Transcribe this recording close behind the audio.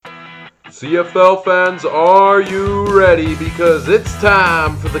CFL fans, are you ready? Because it's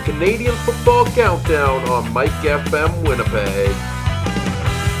time for the Canadian Football Countdown on Mike FM Winnipeg.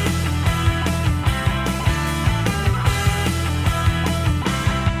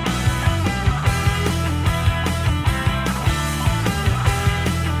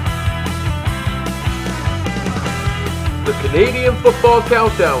 The Canadian Football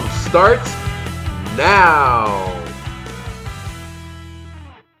Countdown starts now.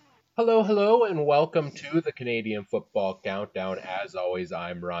 Hello, and welcome to the Canadian Football Countdown. As always,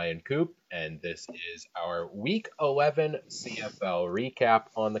 I'm Ryan Coop, and this is our Week 11 CFL recap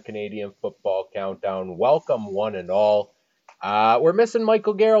on the Canadian Football Countdown. Welcome, one and all. We're missing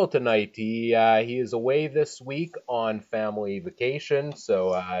Michael Garrell tonight. He is away this week on family vacation,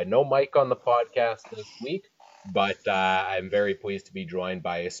 so no Mike on the podcast this week. But I'm very pleased to be joined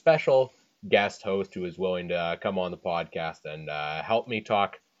by a special guest host who is willing to come on the podcast and help me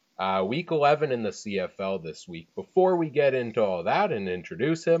talk Week 11 in the CFL this week. Before we get into all that and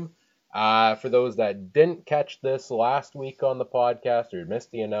introduce him, for those that didn't catch this last week on the podcast or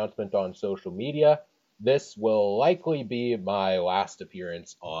missed the announcement on social media, this will likely be my last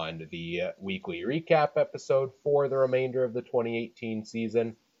appearance on the weekly recap episode for the remainder of the 2018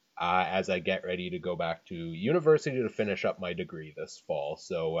 season. As I get ready to go back to university to finish up my degree this fall.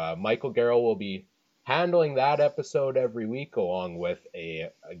 So Michael Garrell will be handling that episode every week along with a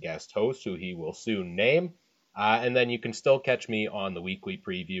guest host who he will soon name. And then you can still catch me on the weekly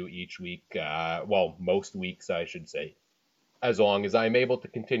preview each week. Most weeks, I should say, as long as I'm able to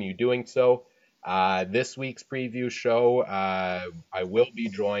continue doing so. This week's preview show, I will be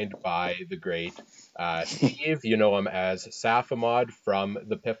joined by the great Steve. You know him as Safamod from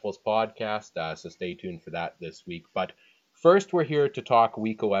the Piffles podcast, so stay tuned for that this week. But first, we're here to talk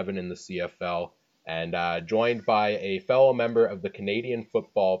Week 11 in the CFL, and joined by a fellow member of the Canadian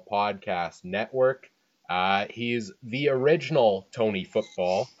Football Podcast Network. He's the original Tony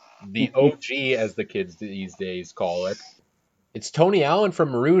Football, the OG, as the kids these days call it. It's Tony Allen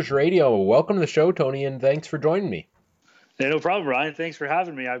from Rouge Radio. Welcome to the show, Tony, and thanks for joining me. Hey, no problem, Ryan. Thanks for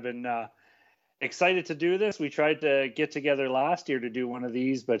having me. I've been excited to do this. We tried to get together last year to do one of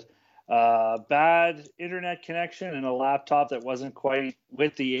these, but bad internet connection and a laptop that wasn't quite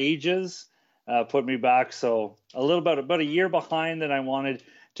with the ages put me back. So about a year behind that I wanted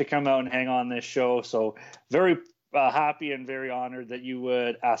to come out and hang on this show. So very happy and very honored that you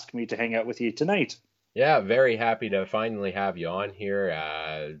would ask me to hang out with you tonight. Yeah, very happy to finally have you on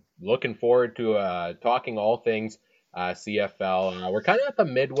here. Looking forward to talking all things CFL. We're kind of at the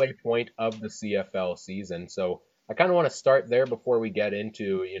midway point of the CFL season, so I kind of want to start there before we get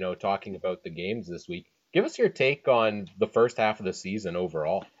into, talking about the games this week. Give us your take on the first half of the season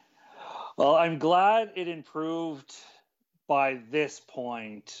overall. Well, I'm glad it improved by this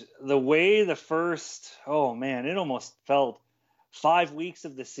point. The way it almost felt 5 weeks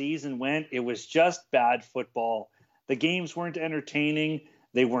of the season went, it was just bad football. The games weren't entertaining.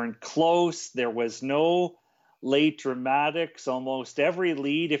 They weren't close. There was no late dramatics. Almost every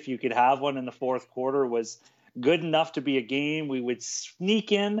lead, if you could have one in the fourth quarter, was good enough to be a game. We would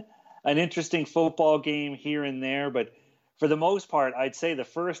sneak in an interesting football game here and there. But for the most part, I'd say the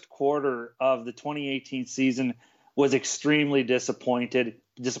first quarter of the 2018 season was extremely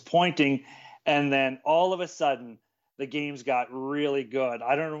disappointing. And then all of a sudden, the games got really good.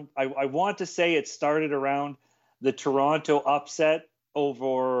 I don't know. I want to say it started around the Toronto upset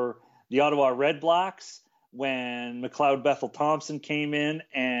over the Ottawa Red Blacks when McLeod Bethel Thompson came in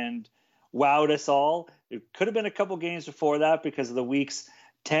and wowed us all. It could have been a couple games before that because the weeks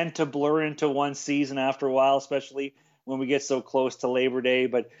tend to blur into one season after a while, especially when we get so close to Labor Day.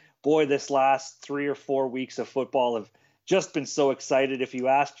 But boy, this last 3 or 4 weeks of football have just been so excited. If you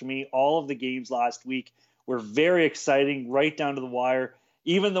asked me, all of the games last week were very exciting, right down to the wire.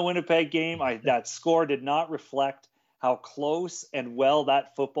 Even the Winnipeg game, that score did not reflect how close and well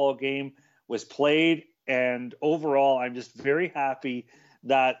that football game was played. And overall, I'm just very happy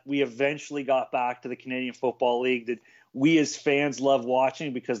that we eventually got back to the Canadian Football League that we as fans love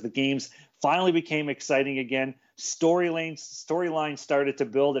watching because the games finally became exciting again. Storylines started to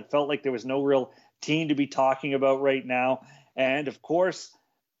build. It felt like there was no real team to be talking about right now. And of course,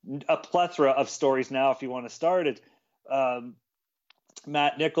 a plethora of stories now if you want to start it.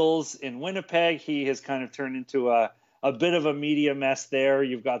 Matt Nichols in Winnipeg, he has kind of turned into a bit of a media mess there.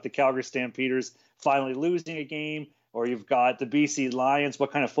 You've got the Calgary Stampeders finally losing a game, or you've got the BC Lions.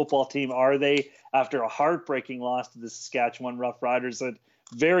 What kind of football team are they after a heartbreaking loss to the Saskatchewan Roughriders? A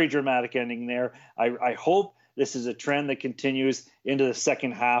very dramatic ending there. I hope this is a trend that continues into the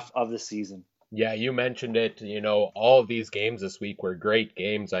second half of the season. Yeah, you mentioned it. All of these games this week were great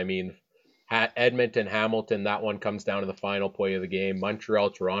games. I mean, Edmonton, Hamilton, that one comes down to the final play of the game.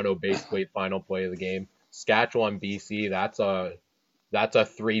 Montreal, Toronto, basically final play of the game. Saskatchewan, BC, that's a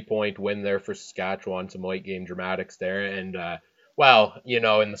 3-point win there for Saskatchewan. Some late game dramatics there. And, well,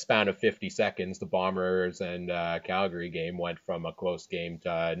 in the span of 50 seconds, the Bombers and Calgary game went from a close game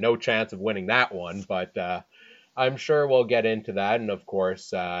to no chance of winning that one. But I'm sure we'll get into that. And of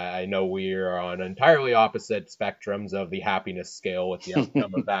course, I know we are on entirely opposite spectrums of the happiness scale with the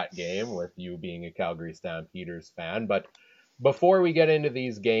outcome of that game, with you being a Calgary Stampeders fan. But before we get into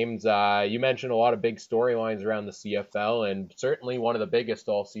these games, you mentioned a lot of big storylines around the CFL, and certainly one of the biggest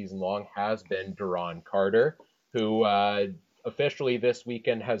all season long has been Duron Carter, who officially this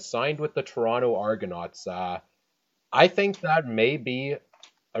weekend has signed with the Toronto Argonauts. I think that may be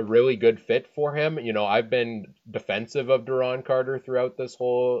a really good fit for him. I've been defensive of Duron Carter throughout this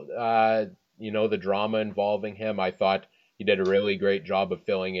whole, the drama involving him. I thought he did a really great job of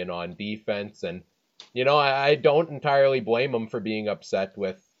filling in on defense. And, I don't entirely blame him for being upset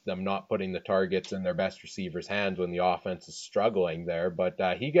with them not putting the targets in their best receiver's hands when the offense is struggling there.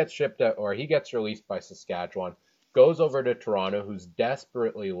 But he gets he gets released by Saskatchewan, goes over to Toronto, who's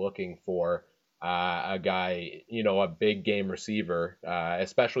desperately looking for a guy, a big game receiver,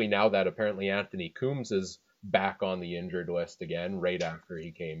 especially now that apparently Anthony Coombs is back on the injured list again right after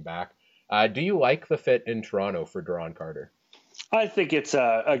he came back. Do you like the fit in Toronto for Duron Carter? I think it's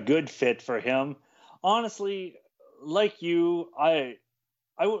a good fit for him. Honestly, like you, I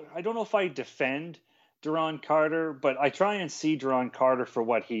don't know if I defend Duron Carter, but I try and see Duron Carter for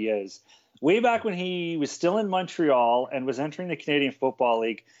what he is. Way back when he was still in Montreal and was entering the Canadian Football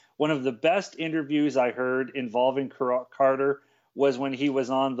League, one of the best interviews I heard involving Carter was when he was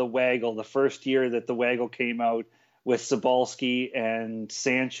on the Waggle, the first year that the Waggle came out with Cebulski and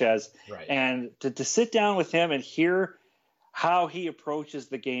Sanchez. Right. And to sit down with him and hear how he approaches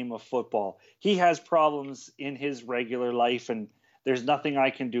the game of football. He has problems in his regular life, and there's nothing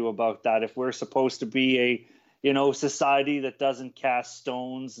I can do about that. If we're supposed to be a, society that doesn't cast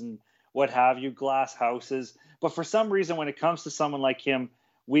stones and what have you, glass houses. But for some reason, when it comes to someone like him,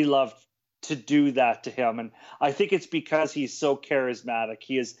 we love to do that to him. And I think it's because he's so charismatic.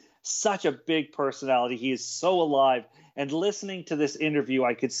 He is such a big personality. He is so alive. And listening to this interview,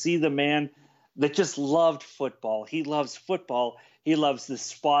 I could see the man that just loved football. He loves football. He loves the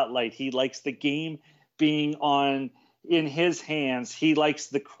spotlight. He likes the game being in his hands. He likes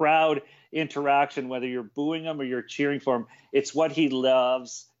the crowd interaction, whether you're booing him or you're cheering for him. It's what he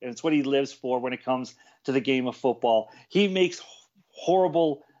loves, and it's what he lives for when it comes to the game of football. He makes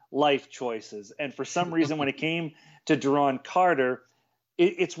horrible life choices. And for some reason, when it came to Duron Carter,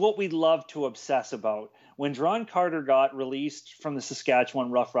 it's what we love to obsess about. When Duron Carter got released from the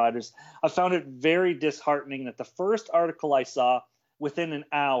Saskatchewan Roughriders, I found it very disheartening that the first article I saw within an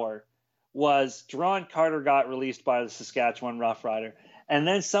hour was Duron Carter got released by the Saskatchewan Roughrider. And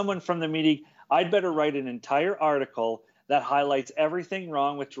then someone from the media, I'd better write an entire article that highlights everything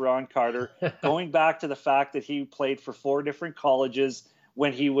wrong with Duron Carter, going back to the fact that he played for 4 different colleges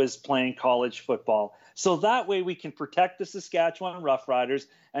when he was playing college football. So that way we can protect the Saskatchewan Roughriders,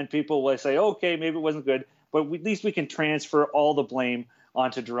 and people will say, okay, maybe it wasn't good, but at least we can transfer all the blame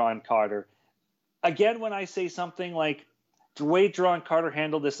onto Duron Carter. Again, when I say something like the way Duron Carter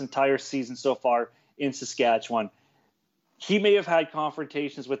handled this entire season so far in Saskatchewan, he may have had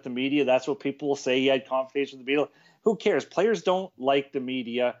confrontations with the media. That's what people will say. He had confrontations with the media. Who cares? Players don't like the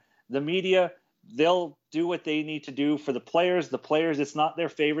media. The media, they'll do what they need to do for the players. The players, it's not their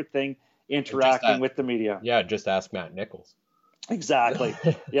favorite thing interacting with the media. Yeah, just ask Matt Nichols. Exactly.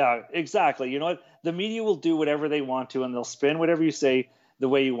 Yeah, exactly. You know what? The media will do whatever they want to, and they'll spin whatever you say the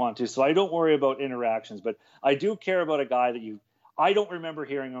way you want to. So I don't worry about interactions, but I do care about a guy that I don't remember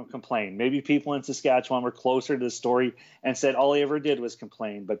hearing him complain. Maybe people in Saskatchewan were closer to the story and said all he ever did was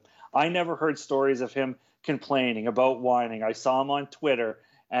complain, but I never heard stories of him complaining, about whining. I saw him on Twitter,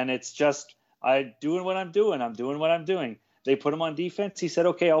 and it's just, I'm doing what I'm doing. I'm doing what I'm doing. They put him on defense. He said,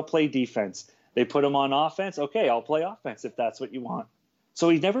 okay, I'll play defense. They put him on offense. Okay, I'll play offense if that's what you want. So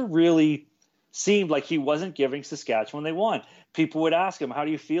he never really seemed like he wasn't giving Saskatchewan they want. People would ask him, how do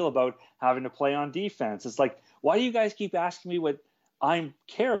you feel about having to play on defense? It's like, why do you guys keep asking me what I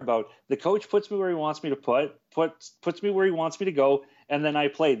care about? The coach puts me where he wants me to puts me where he wants me to go, and then I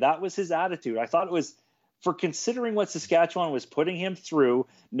play. That was his attitude. I thought it was, for considering what Saskatchewan was putting him through,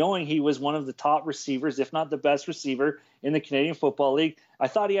 knowing he was one of the top receivers, if not the best receiver in the Canadian Football League, I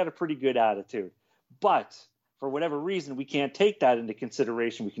thought he had a pretty good attitude. But for whatever reason, we can't take that into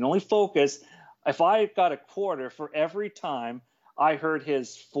consideration. We can only focus. If I got a quarter for every time I heard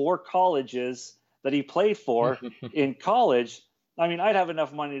his 4 colleges that he played for in college, I mean, I'd have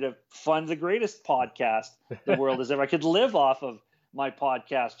enough money to fund the greatest podcast the world has ever. I could live off of my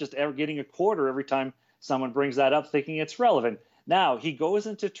podcast, just ever getting a quarter every time someone brings that up, thinking it's relevant. Now he goes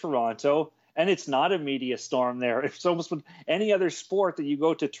into Toronto, and it's not a media storm there. It's almost with any other sport that you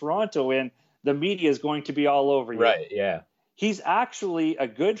go to Toronto in, the media is going to be all over you. Right, yeah. He's actually a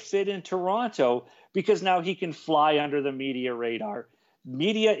good fit in Toronto because now he can fly under the media radar.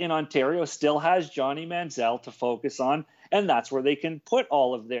 Media in Ontario still has Johnny Manziel to focus on, and that's where they can put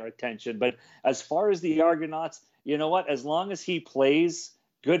all of their attention. But as far as the Argonauts, you know what? As long as he plays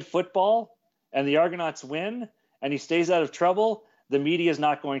good football and the Argonauts win and he stays out of trouble, the media is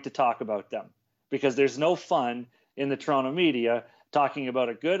not going to talk about them because there's no fun in the Toronto media talking about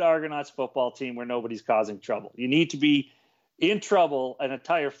a good Argonauts football team where nobody's causing trouble. You need to be in trouble and a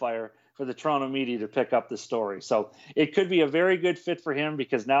tire fire for the Toronto media to pick up the story. So it could be a very good fit for him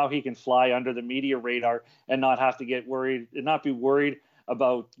because now he can fly under the media radar and not have to get worried and not be worried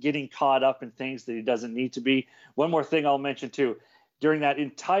about getting caught up in things that he doesn't need to be. One more thing I'll mention too. During that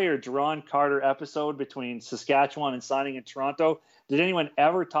entire Duron Carter episode between Saskatchewan and signing in Toronto, did anyone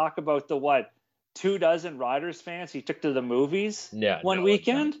ever talk about the 24 Riders fans he took to the movies one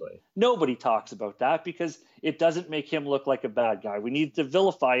weekend? Exactly. Nobody talks about that because it doesn't make him look like a bad guy. We need to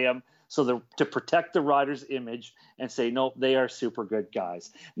vilify him to protect the Riders' image and say, no, they are super good guys.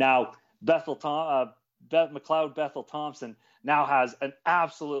 Now, McLeod Bethel Thompson now has an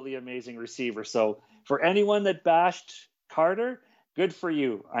absolutely amazing receiver. So for anyone that bashed Carter, good for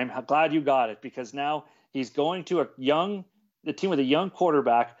you. I'm glad you got it because now he's going to the team with a young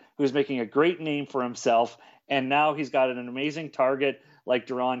quarterback who's making a great name for himself. And now he's got an amazing target like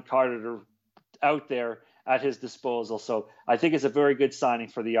Duron Carter out there at his disposal. So I think it's a very good signing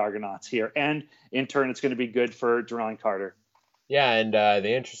for the Argonauts here. And in turn, it's going to be good for Duron Carter. Yeah, and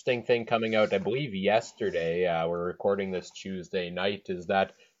the interesting thing coming out, I believe yesterday, we're recording this Tuesday night, is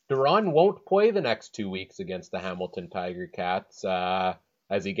that Duron won't play the next 2 weeks against the Hamilton Tiger Cats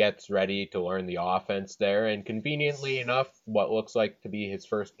as he gets ready to learn the offense there. And conveniently enough, what looks like to be his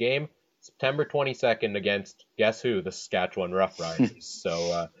first game, September 22nd against, guess who, the Saskatchewan Roughriders.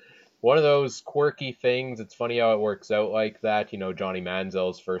 So one of those quirky things. It's funny how it works out like that. You know, Johnny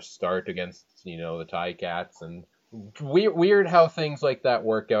Manziel's first start against, the Ticats, and weird how things like that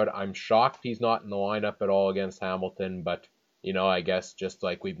work out. I'm shocked he's not in the lineup at all against Hamilton, but I guess just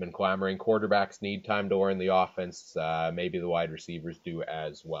like we've been clamoring, quarterbacks need time to learn the offense. Maybe the wide receivers do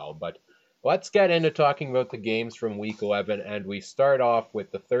as well. But let's get into talking about the games from Week 11, and we start off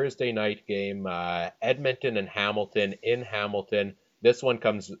with the Thursday night game, Edmonton and Hamilton in Hamilton. This one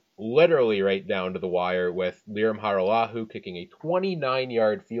comes literally right down to the wire with Liram Haralahu kicking a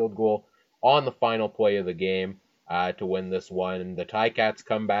 29-yard field goal on the final play of the game to win this one. The Ticats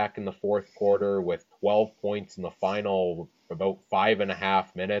come back in the fourth quarter with 12 points in the final about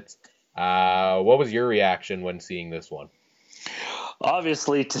 5.5 minutes. What was your reaction when seeing this one?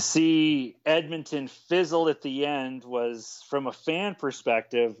 Obviously, to see Edmonton fizzle at the end was, from a fan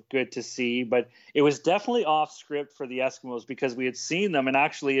perspective, good to see. But it was definitely off script for the Eskimos because we had seen them. And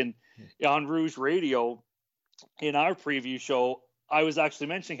actually on Rouge Radio, in our preview show, I was actually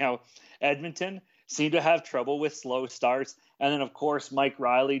mentioning how Edmonton seemed to have trouble with slow starts. And then, of course, Mike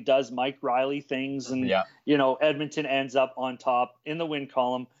Riley does Mike Riley things. And, Edmonton ends up on top in the win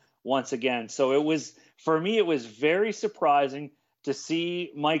column once again. So for me, it was very surprising to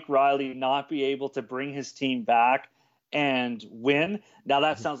see Mike Riley not be able to bring his team back and win. Now,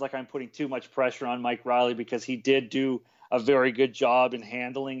 that sounds like I'm putting too much pressure on Mike Riley because he did do a very good job in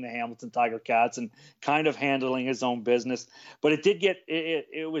handling the Hamilton Tiger Cats and kind of handling his own business. But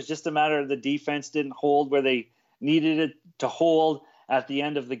it was just a matter of the defense didn't hold where they needed it to hold at the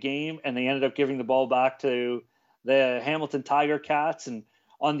end of the game, and they ended up giving the ball back to the Hamilton Tiger Cats. And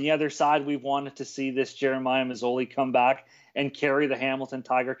on the other side, we wanted to see this Jeremiah Mazzoli come back and carry the Hamilton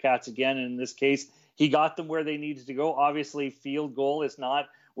Tiger Cats again. And in this case, he got them where they needed to go. Obviously, field goal is not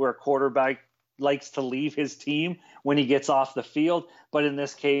where a quarterback likes to leave his team when he gets off the field. But in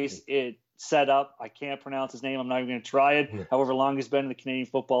this case, it set up, I can't pronounce his name. I'm not even going to try it. However long he's been in the Canadian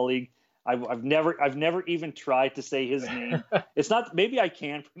Football League. I've never even tried to say his name. It's not, maybe I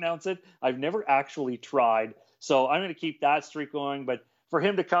can pronounce it. I've never actually tried. So I'm going to keep that streak going. But for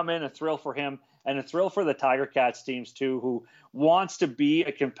him to come in, a thrill for him, and a thrill for the Tiger Cats teams too, who wants to be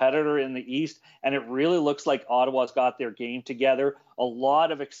a competitor in the East. And it really looks like Ottawa's got their game together. A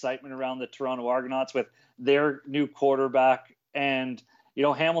lot of excitement around the Toronto Argonauts with their new quarterback. And,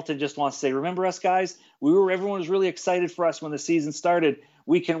 Hamilton just wants to say, remember us guys? Everyone was really excited for us when the season started.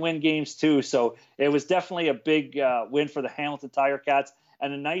 We can win games too. So it was definitely a big win for the Hamilton Tiger Cats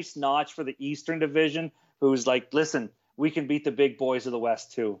and a nice notch for the Eastern Division, who's like, listen, we can beat the big boys of the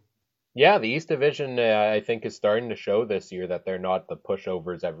West too. Yeah, the East Division, I think, is starting to show this year that they're not the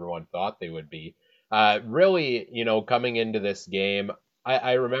pushovers everyone thought they would be. Really, coming into this game,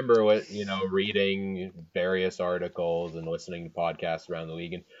 I remember reading various articles and listening to podcasts around the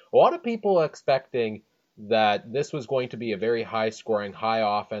league, and a lot of people expecting that this was going to be a very high scoring,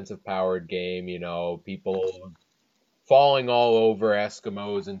 high offensive powered game. People falling all over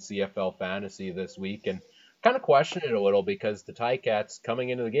Eskimos and CFL fantasy this week, and kind of question it a little because the Ticats coming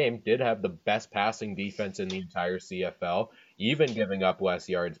into the game did have the best passing defense in the entire CFL, even giving up less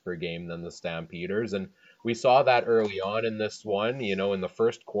yards per game than the Stampeders. And we saw that early on in this one. In the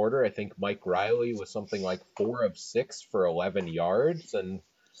first quarter, I think Mike Riley was something like 4 of 6 for 11 yards. And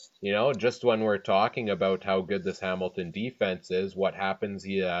just when we're talking about how good this Hamilton defense is, what happens?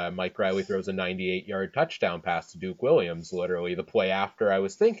 Mike Riley throws a 98-yard touchdown pass to Duke Williams, literally the play after I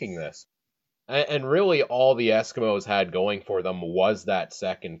was thinking this. And really, all the Eskimos had going for them was that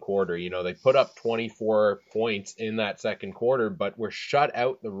second quarter. They put up 24 points in that second quarter, but were shut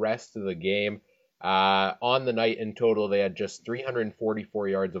out the rest of the game. On the night in total, they had just 344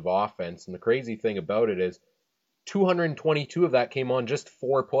 yards of offense. And the crazy thing about it is 222 of that came on just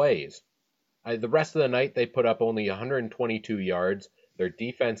 4 plays. The rest of the night, they put up only 122 yards. Their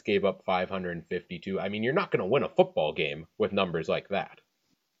defense gave up 552. I mean, you're not going to win a football game with numbers like that.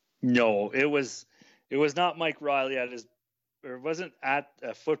 No, it was not Mike Riley or it wasn't at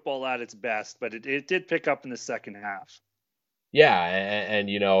football at its best, but it did pick up in the second half. Yeah, and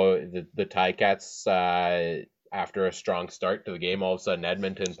the Ticats, after a strong start to the game, all of a sudden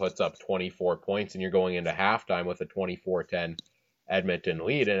Edmonton puts up 24 points, and you're going into halftime with a 24-10 Edmonton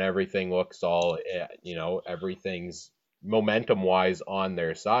lead, and everything looks everything's momentum-wise on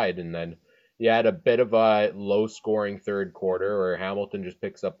their side, and then you had a bit of a low-scoring third quarter where Hamilton just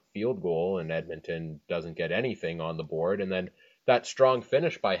picks up a field goal and Edmonton doesn't get anything on the board. And then that strong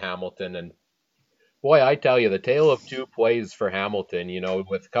finish by Hamilton. And boy, I tell you, the tale of two plays for Hamilton,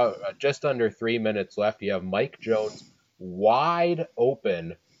 with just under 3 minutes left, you have Mike Jones wide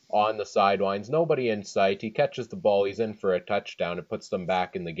open on the sidelines, nobody in sight. He catches the ball, he's in for a touchdown. It puts them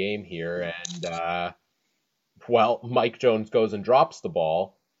back in the game here. And, Mike Jones goes and drops the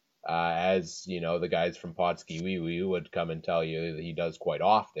ball. As the guys from Podski Wee Wee would come and tell you that he does quite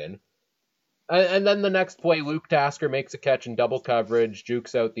often. And then the next play, Luke Tasker makes a catch in double coverage,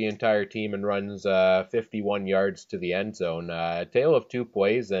 jukes out the entire team, and runs 51 yards to the end zone. Tale of two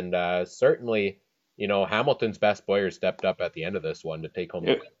plays, and certainly, Hamilton's best player stepped up at the end of this one to take home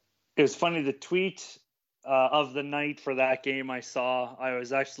the win. It was funny, the tweet of the night for that game I saw. I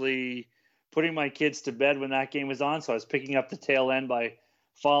was actually putting my kids to bed when that game was on, so I was picking up the tail end by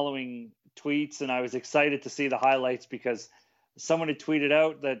following tweets, and I was excited to see the highlights because someone had tweeted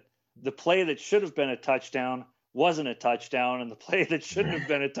out that the play that should have been a touchdown wasn't a touchdown, and the play that shouldn't have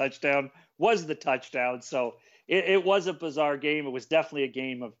been a touchdown was the touchdown. So it was a bizarre game. It was definitely a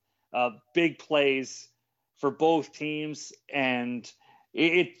game of big plays for both teams, and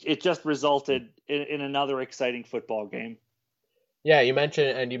it just resulted in another exciting football game. Yeah, you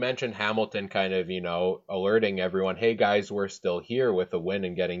mentioned Hamilton kind of, alerting everyone, hey guys, we're still here with a win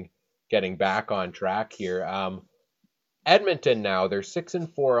and getting back on track here. Edmonton now, they're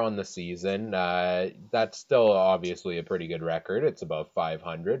 6-4 on the season. That's still obviously a pretty good record. It's above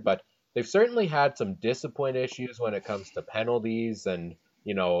 500, but they've certainly had some discipline issues when it comes to penalties, and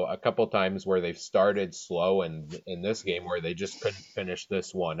a couple times where they've started slow, and in this game where they just couldn't finish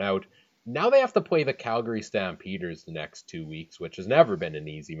this one out. Now they have to play the Calgary Stampeders the next 2 weeks, which has never been an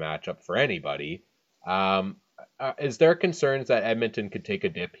easy matchup for anybody. Is there concerns that Edmonton could take a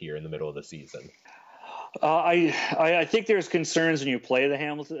dip here in the middle of the season? I think there's concerns when you play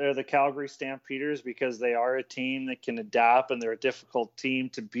the Calgary Stampeders because they are a team that can adapt, and they're a difficult team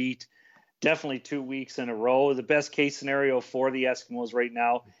to beat. Definitely 2 weeks in a row. The best case scenario for the Eskimos right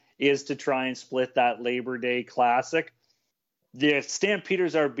now is to try and split that Labor Day Classic. The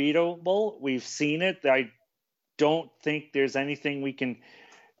Stampeders are beatable. We've seen it. I don't think there's anything we can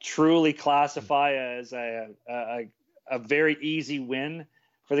truly classify as a very easy win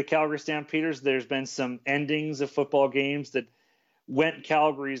for the Calgary Stampeders. There's been some endings of football games that went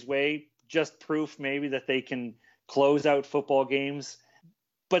Calgary's way, just proof maybe that they can close out football games.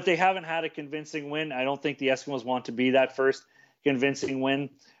 But they haven't had a convincing win. I don't think the Eskimos want to be that first convincing win.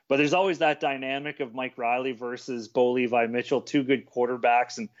 But there's always that dynamic of Mike Riley versus Bo Levi Mitchell, two good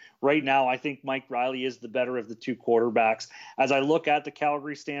quarterbacks. And right now, I think Mike Riley is the better of the two quarterbacks. As I look at the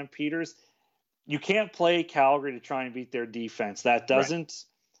Calgary Stampeders, you can't play Calgary to try and beat their defense. That doesn't,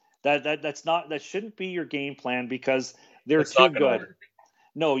 right. That shouldn't be your game plan because they're too good.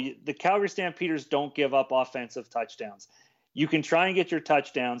 No, the Calgary Stampeders don't give up offensive touchdowns. You can try and get your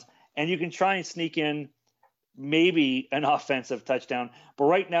touchdowns, and you can try and sneak in maybe an offensive touchdown. But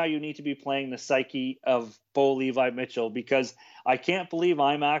right now, you need to be playing the psyche of Bo Levi Mitchell, because I can't believe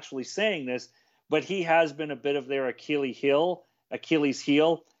I'm actually saying this, but he has been a bit of their Achilles heel,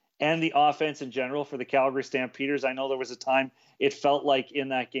 and the offense in general for the Calgary Stampeders. I know there was a time it felt like in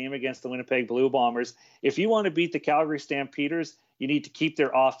that game against the Winnipeg Blue Bombers, if you want to beat the Calgary Stampeders, you need to keep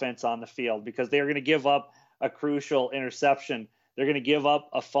their offense on the field, because they're going to give up a crucial interception. They're going to give up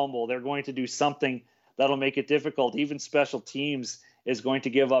a fumble. They're going to do something that'll make it difficult. Even special teams is going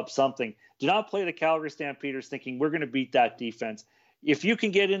to give up something. Do not play the Calgary Stampeders thinking we're going to beat that defense. If you can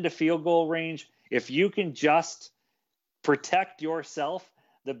get into field goal range, if you can just protect yourself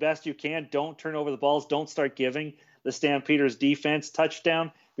the best you can, don't turn over the balls, don't start giving the Stampeders defense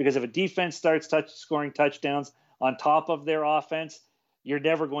touchdown, because if a defense starts scoring touchdowns on top of their offense, you're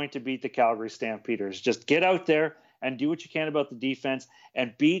never going to beat the Calgary Stampeders. Just get out there and do what you can about the defense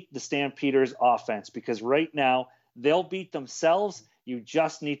and beat the Stampeders offense, because right now they'll beat themselves. You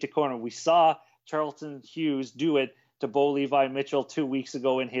just need to corner. We saw Charlton Hughes do it to Bo Levi Mitchell 2 weeks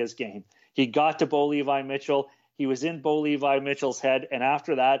ago in his game. He got to Bo Levi Mitchell. He was in Bo Levi Mitchell's head. And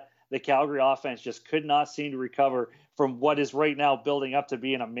after that, the Calgary offense just could not seem to recover from what is right now building up to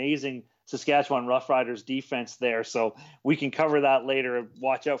be an amazing Saskatchewan Roughriders defense there. So we can cover that later.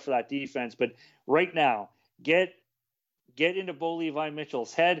 Watch out for that defense. But right now, get into Bo Levi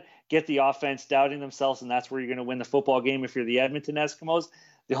Mitchell's head, get the offense doubting themselves, and that's where you're going to win the football game if you're the Edmonton Eskimos.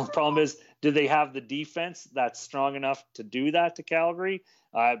 The only problem is, do they have the defense that's strong enough to do that to Calgary?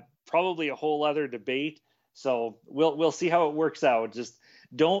 Probably a whole other debate. So we'll see how it works out. Just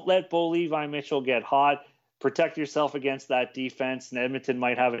don't let Bo Levi Mitchell get hot. Protect yourself against that defense, and Edmonton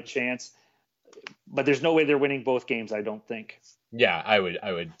might have a chance. But there's no way they're winning both games, I don't think. Yeah, I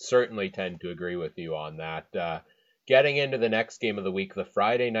would certainly tend to agree with you on that. Getting into the next game of the week, the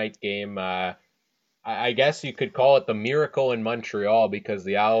Friday night game, I guess you could call it the miracle in Montreal, because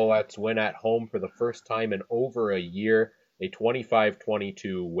the Alouettes win at home for the first time in over a year, a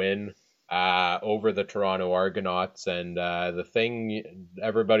 25-22 win over the Toronto Argonauts. And the thing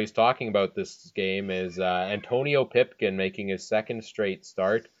everybody's talking about this game is Antonio Pipkin making his second straight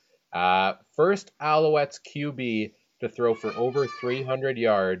start. First Alouettes QB to throw for over 300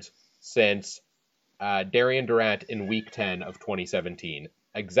 yards since Darian Durant in Week 10 of 2017,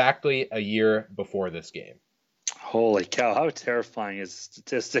 exactly a year before this game. Holy cow, how terrifying is a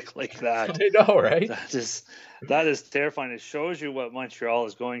statistic like that? I know, right? That is terrifying. It shows you what Montreal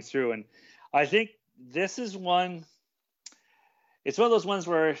is going through. And I think this is it's one of those ones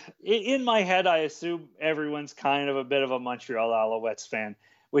where in my head, I assume everyone's kind of a bit of a Montreal Alouettes fan,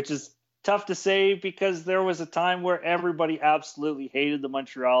 which is tough to say, because there was a time where everybody absolutely hated the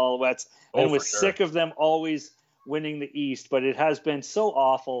Montreal Alouettes and was sick of them always winning the East. But it has been so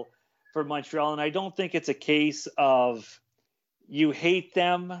awful for Montreal. And I don't think it's a case of you hate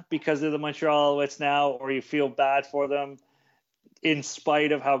them because they're the Montreal Alouettes now, or you feel bad for them in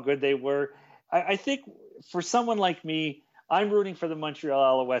spite of how good they were. I think for someone like me, I'm rooting for the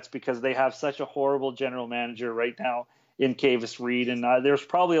Montreal Alouettes because they have such a horrible general manager right now in Kavis Reed. And there's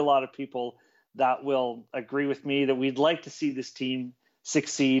probably a lot of people that will agree with me that we'd like to see this team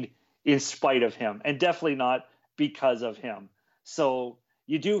succeed in spite of him, and definitely not because of him. So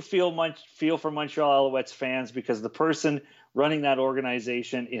you do feel for Montreal Alouettes fans, because the person running that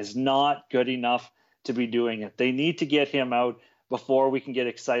organization is not good enough to be doing it. They need to get him out before we can get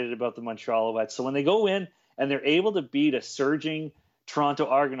excited about the Montreal Alouettes. So when they go in and they're able to beat a surging Toronto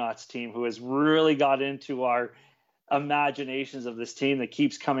Argonauts team who has really got into our imaginations of this team that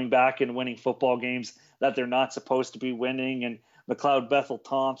keeps coming back and winning football games that they're not supposed to be winning, and McLeod Bethel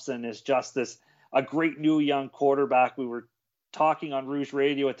Thompson is just a great new young quarterback. We were talking on Rouge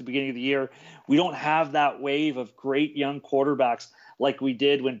Radio at the beginning of the year. We don't have that wave of great young quarterbacks like we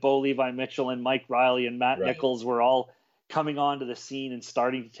did when Bo Levi Mitchell and Mike Riley and Matt Nichols were all coming onto the scene and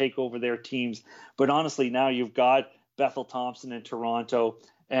starting to take over their teams. But honestly, now you've got Bethel Thompson in Toronto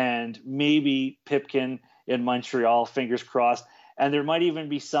and maybe Pipkin in Montreal, fingers crossed. And there might even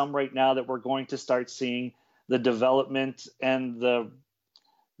be some right now that we're going to start seeing the development and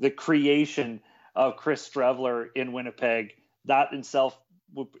the creation of Chris Streveler in Winnipeg. That itself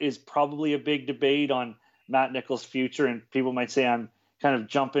is probably a big debate on Matt Nichols' future, and people might say I'm kind of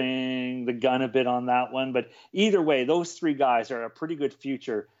jumping the gun a bit on that one. But either way, those three guys are a pretty good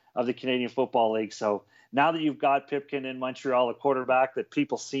future of the Canadian Football League. So now that you've got Pipkin in Montreal, a quarterback that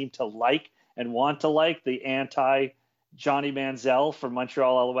people seem to like and want to like, the anti-Johnny Manziel for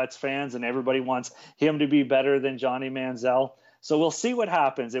Montreal Alouettes fans, and everybody wants him to be better than Johnny Manziel. So we'll see what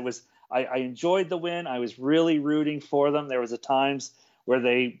happens. I enjoyed the win. I was really rooting for them. There was times where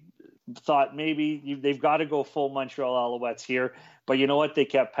they thought maybe they've got to go full Montreal Alouettes here. But you know what? They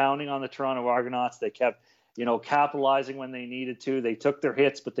kept pounding on the Toronto Argonauts. They kept, capitalizing when they needed to. They took their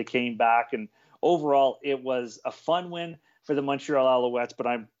hits, but they came back. And overall, it was a fun win for the Montreal Alouettes. But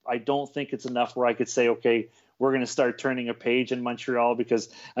I don't think it's enough where I could say, okay, we're going to start turning a page in Montreal, because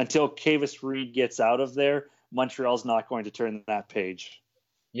until Kavis Reed gets out of there, Montreal's not going to turn that page.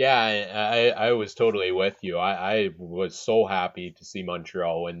 Yeah, I was totally with you. I was so happy to see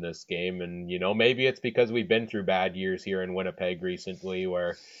Montreal win this game. And, maybe it's because we've been through bad years here in Winnipeg recently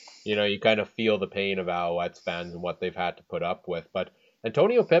where, you kind of feel the pain of Alouettes fans and what they've had to put up with. But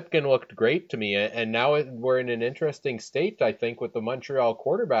Antonio Pipkin looked great to me. And now we're in an interesting state, I think, with the Montreal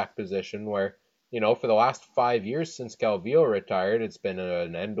quarterback position where, for the last 5 years since Calvillo retired, it's been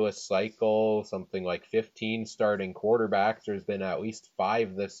an endless cycle, something like 15 starting quarterbacks. There's been at least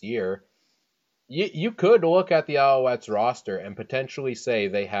 5 this year. You could look at the Alouettes roster and potentially say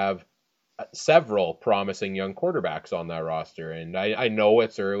they have several promising young quarterbacks on that roster. And I know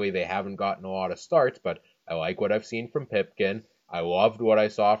it's early. They haven't gotten a lot of starts, but I like what I've seen from Pipkin. I loved what I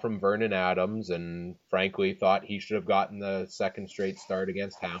saw from Vernon Adams, and frankly thought he should have gotten the second straight start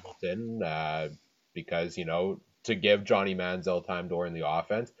against Hamilton because, to give Johnny Manziel time to learn the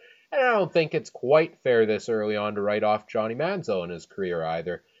offense. And I don't think it's quite fair this early on to write off Johnny Manziel in his career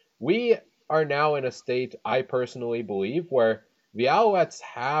either. We are now in a state, I personally believe, where the Alouettes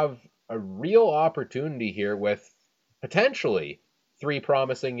have a real opportunity here with potentially 3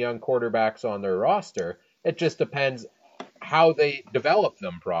 promising young quarterbacks on their roster. It just depends how they develop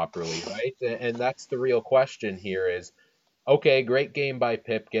them properly, right? And that's the real question here is, okay, great game by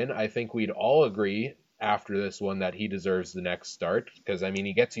Pipkin. I think we'd all agree after this one that he deserves the next start because,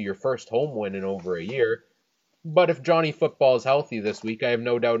 he gets you your first home win in over a year. But if Johnny Football is healthy this week, I have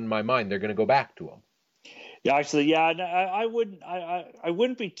no doubt in my mind they're going to go back to him. Yeah, actually, yeah, I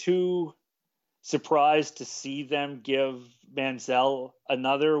wouldn't be too surprised to see them give Manziel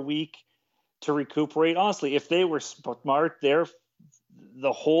another week to recuperate. Honestly, if they were smart, the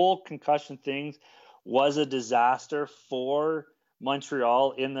whole concussion thing was a disaster for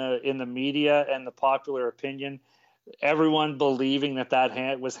Montreal in the media and the popular opinion. Everyone believing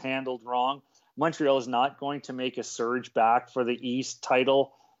that was handled wrong. Montreal is not going to make a surge back for the East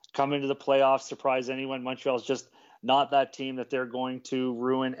title, come into the playoffs, surprise anyone. Montreal is just not that team that they're going to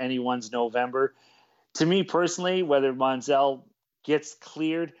ruin anyone's November. To me personally, whether Manziel gets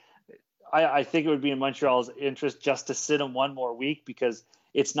cleared, I think it would be in Montreal's interest just to sit him one more week because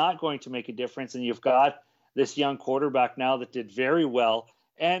it's not going to make a difference. And you've got this young quarterback now that did very well.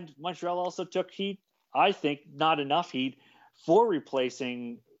 And Montreal also took heat, I think, not enough heat for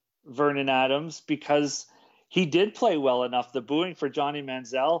replacing Vernon Adams because he did play well enough. The booing for Johnny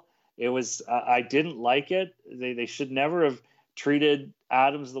Manziel, I didn't like it. They should never have treated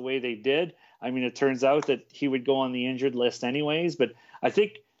Adams the way they did. It turns out that he would go on the injured list anyways, but I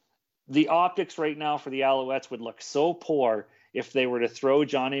think the optics right now for the Alouettes would look so poor if they were to throw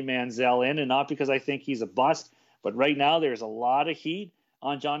Johnny Manziel in, and not because I think he's a bust, but right now there's a lot of heat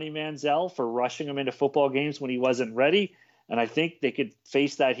on Johnny Manziel for rushing him into football games when he wasn't ready, and I think they could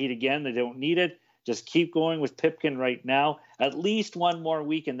face that heat again. They don't need it. Just keep going with Pipkin right now, at least one more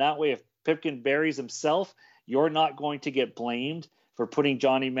week, and that way if Pipkin buries himself, you're not going to get blamed for putting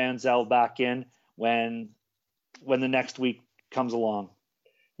Johnny Manziel back in when the next week comes along.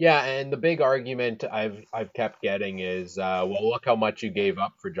 Yeah, and the big argument I've kept getting is, well, look how much you gave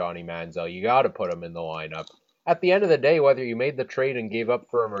up for Johnny Manziel. You got to put him in the lineup. At the end of the day, whether you made the trade and gave up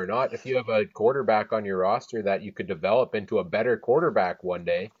for him or not, if you have a quarterback on your roster that you could develop into a better quarterback one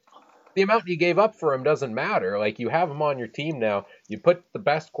day, the amount you gave up for him doesn't matter. Like, you have him on your team now. You put the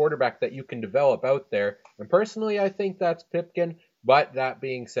best quarterback that you can develop out there. And personally, I think that's Pipkin. But that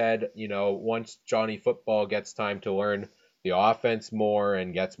being said, once Johnny Football gets time to learn the offense more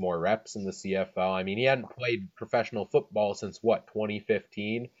and gets more reps in the CFL. He hadn't played professional football since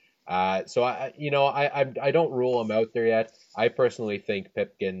 2015. So I don't rule him out there yet. I personally think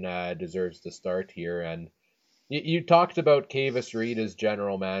Pipkin deserves to start here. And you talked about Kavis Reed as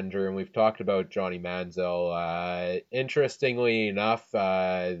general manager, and we've talked about Johnny Manziel. Interestingly enough,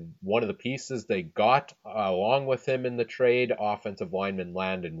 one of the pieces they got along with him in the trade, offensive lineman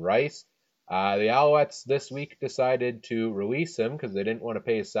Landon Rice. The Alouettes this week decided to release him because they didn't want to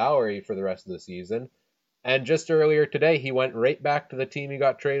pay his salary for the rest of the season. And just earlier today, he went right back to the team he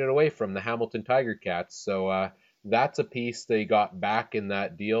got traded away from, the Hamilton Tiger Cats. So that's a piece they got back in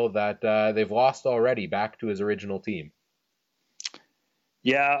that deal that they've lost already, back to his original team.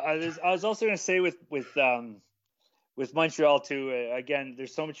 Yeah, I was also going to say with with Montreal too, again,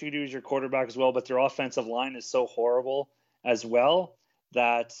 there's so much you can do as your quarterback as well, but their offensive line is so horrible as well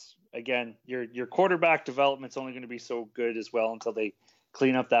that, again, your quarterback development's only going to be so good as well until they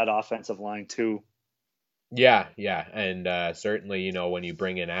clean up that offensive line too. Yeah, and certainly, when you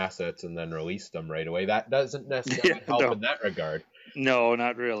bring in assets and then release them right away, that doesn't necessarily help in that regard. No,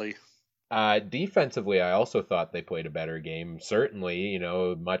 not really. Defensively, I also thought they played a better game. Certainly,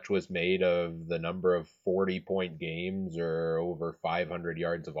 much was made of the number of 40-point games or over 500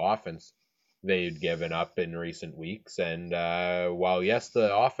 yards of offense they'd given up in recent weeks. And while, yes,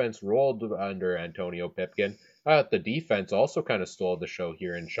 the offense rolled under Antonio Pipkin, the defense also kind of stole the show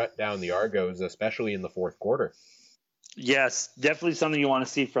here and shut down the Argos, especially in the fourth quarter. Yes, definitely something you want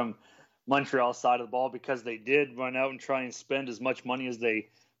to see from Montreal's side of the ball, because they did run out and try and spend as much money as they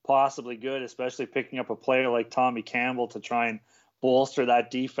possibly could, especially picking up a player like Tommy Campbell to try and bolster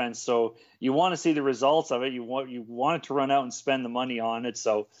that defense. So you want to see the results of it. You want it to run out and spend the money on it.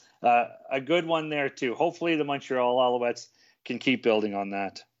 So a good one there too. Hopefully the Montreal Alouettes can keep building on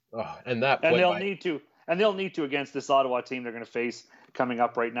that. Oh, and they'll need to against this Ottawa team they're going to face coming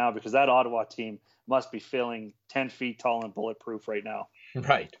up right now, because that Ottawa team must be feeling 10 feet tall and bulletproof right now.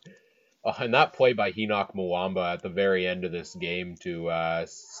 Right. And that play by Enoch Mwamba at the very end of this game to, I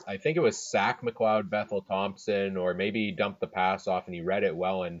think it was sack McLeod Bethel Thompson, or maybe he dumped the pass off and he read it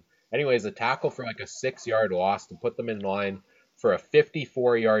well. And anyways, a tackle for like a 6-yard loss to put them in line for a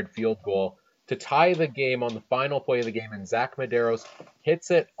 54-yard field goal to tie the game on the final play of the game. And Zach Medeiros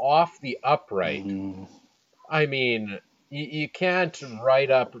hits it off the upright. Mm-hmm. I mean, you can't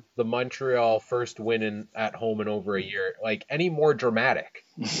write up the Montreal first win at home in over a year like any more dramatic.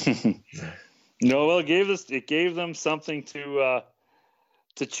 No, well, it gave them something to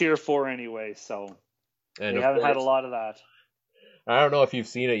cheer for anyway. So and they haven't had a lot of that. I don't know if you've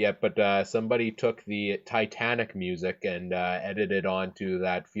seen it yet, but somebody took the Titanic music and edited onto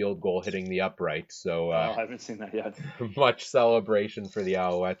that field goal hitting the upright. So I haven't seen that yet. Much celebration for the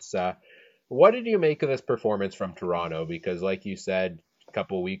Alouettes. What did you make of this performance from Toronto? Because like you said, a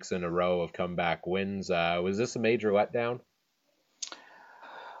couple weeks in a row of comeback wins. Was this a major letdown?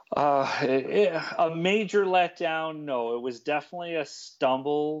 A major letdown? No, it was definitely a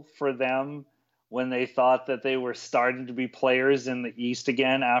stumble for them when they thought that they were starting to be players in the East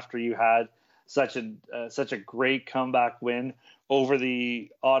again after you had such a great comeback win over the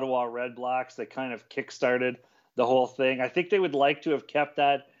Ottawa Red Blacks that kind of kickstarted the whole thing. I think they would like to have kept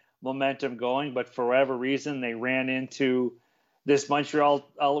that momentum going, but for whatever reason they ran into this Montreal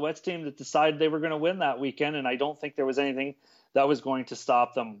Alouettes team that decided they were going to win that weekend, and I don't think there was anything that was going to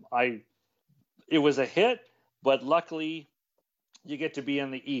stop them. It was a hit, but luckily you get to be in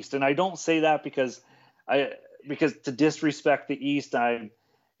the East, and I don't say that because to disrespect the East.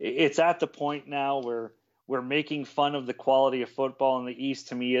 It's at the point now where we're making fun of the quality of football in the East.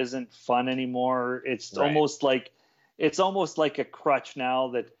 To me, isn't fun anymore. It's right. almost like a crutch now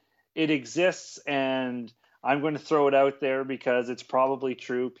that it exists, and I'm going to throw it out there because it's probably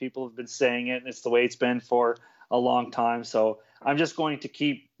true. People have been saying it, and it's the way it's been for a long time. So I'm just going to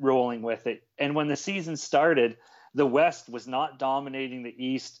keep rolling with it. And when the season started, the West was not dominating the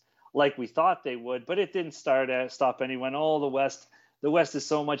East like we thought they would, but it didn't stop anyone. Oh, the West is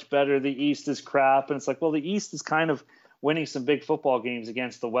so much better. The East is crap. And it's like, well, the East is kind of winning some big football games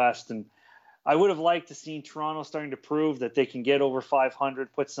against the West. And I would have liked to see Toronto starting to prove that they can get over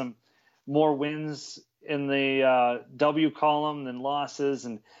 500, put some more wins in the W column than losses,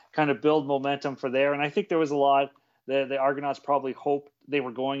 and kind of build momentum for there. And I think there was a lot. The Argonauts probably hoped they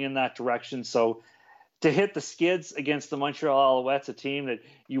were going in that direction. So to hit the skids against the Montreal Alouettes, a team that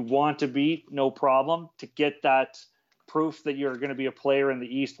you want to beat, no problem. To get that proof that you're going to be a player in the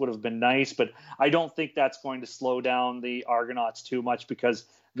East would have been nice. But I don't think that's going to slow down the Argonauts too much, because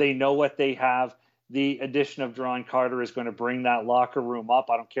they know what they have. The addition of Duron Carter is going to bring that locker room up.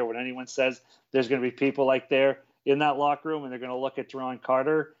 I don't care what anyone says. There's going to be people like there in that locker room, and they're going to look at Duron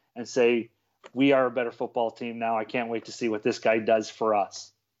Carter and say, we are a better football team now. I can't wait to see what this guy does for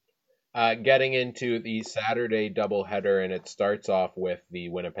us. Getting into the Saturday doubleheader, and it starts off with the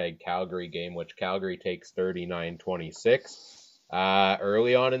Winnipeg-Calgary game, which Calgary takes 39-26.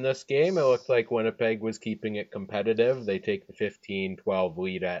 Early on in this game, it looked like Winnipeg was keeping it competitive. They take the 15-12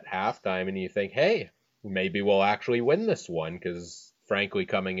 lead at halftime, and you think, hey, maybe we'll actually win this one, because frankly,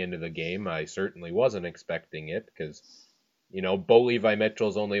 coming into the game, I certainly wasn't expecting it, because, Bo Levi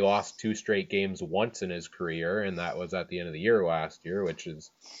Mitchell's only lost 2 straight games once in his career, and that was at the end of the year last year, which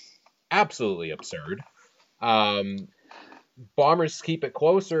is absolutely absurd. Bombers keep it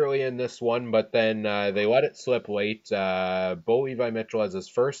close early in this one, but then they let it slip late. Bo Levi Mitchell has his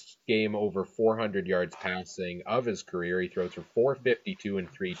first game over 400 yards passing of his career. He throws for 452 and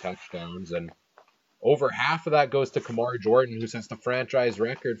 3 touchdowns, and over half of that goes to Kamar Jordan, who sets the franchise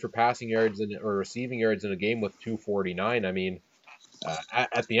record for passing yards or receiving yards in a game with 249. I mean,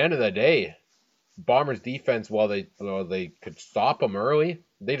 at the end of the day, Bombers defense, while they could stop them early,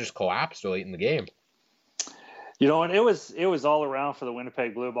 they just collapsed late in the game. And it was all around for the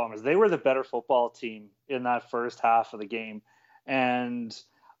Winnipeg Blue Bombers. They were the better football team in that first half of the game, and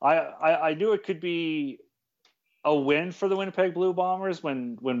I knew it could be a win for the Winnipeg Blue Bombers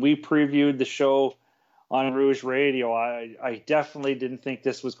when we previewed the show on Rouge Radio. I definitely didn't think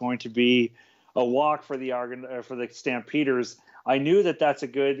this was going to be a walk for the Stampeders. I knew that that's a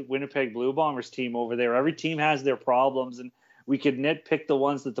good Winnipeg Blue Bombers team over there. Every team has their problems, and we could nitpick the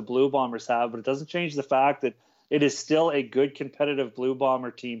ones that the Blue Bombers have, but it doesn't change the fact that it is still a good competitive Blue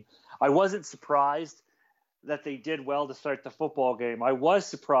Bomber team. I wasn't surprised that they did well to start the football game. I was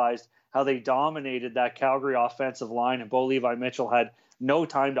surprised how they dominated that Calgary offensive line, and Bo Levi Mitchell had no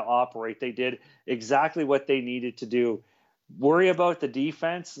time to operate. They did exactly what they needed to do. Worry about the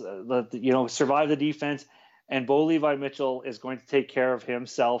defense, survive the defense, and Bo Levi Mitchell is going to take care of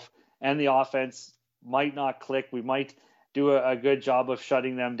himself, and the offense might not click. We might do a good job of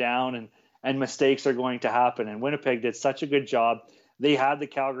shutting them down, and mistakes are going to happen. And Winnipeg did such a good job. They had the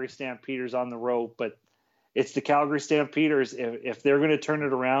Calgary Stampeders on the rope, but it's the Calgary Stampeders. If they're going to turn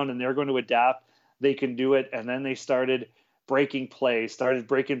it around and they're going to adapt, they can do it. And then they started breaking plays, started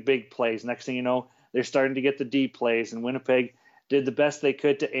breaking big plays. Next thing you know, they're starting to get the deep plays, and Winnipeg did the best they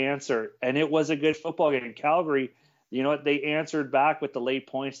could to answer. And it was a good football game. Calgary, they answered back with the late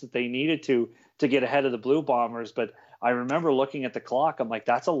points that they needed to get ahead of the Blue Bombers. But I remember looking at the clock. I'm like,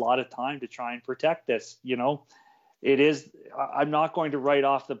 that's a lot of time to try and protect this. It is. I'm not going to write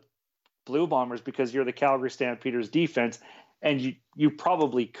off the Blue Bombers because you're the Calgary Stampeders defense, and you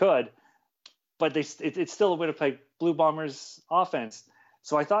probably could, but it's still a Winnipeg Blue Bombers offense.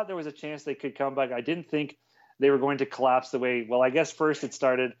 So I thought there was a chance they could come back. I didn't think they were going to collapse the way. Well, I guess first it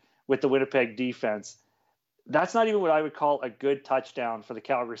started with the Winnipeg defense. That's not even what I would call a good touchdown for the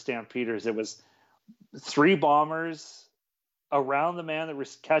Calgary Stampeders. It was 3 bombers around the man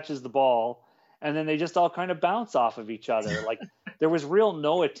that catches the ball, and then they just all kind of bounce off of each other. Like there was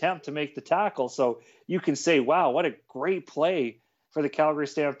no attempt to make the tackle. So you can say, wow, what a great play for the Calgary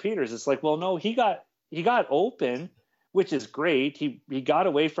Stampeders. It's like, well, no, he got open, which is great. He got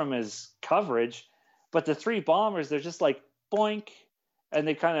away from his coverage, but the 3 bombers, they're just like boink, and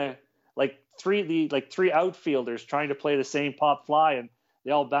they kind of like three outfielders trying to play the same pop fly, and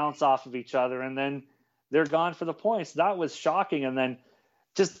they all bounce off of each other, and then they're gone for the points. That was shocking. And then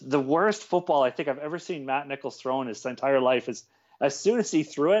just the worst football I think I've ever seen Matt Nichols throw in his entire life is as soon as he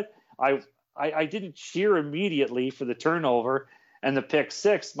threw it, I didn't cheer immediately for the turnover and the pick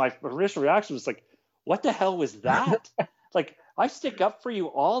six. My initial reaction was like, what the hell was that? Like, I stick up for you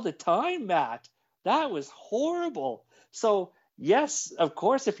all the time, Matt. That was horrible. So, yes, of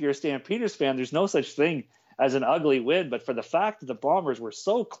course, if you're a Stampeders fan, there's no such thing as an ugly win. But for the fact that the Bombers were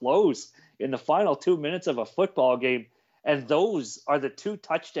so close in the final 2 minutes of a football game, and those are the 2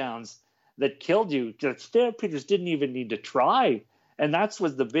 touchdowns that killed you, the Stampeders didn't even need to try. And that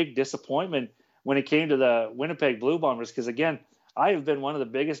was the big disappointment when it came to the Winnipeg Blue Bombers. Because, again, I have been one of the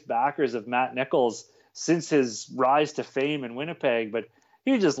biggest backers of Matt Nichols since his rise to fame in Winnipeg. But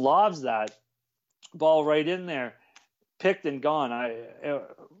he just lobs that ball right in there, picked and gone.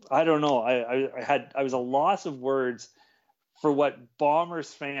 I don't know. I was a loss of words for what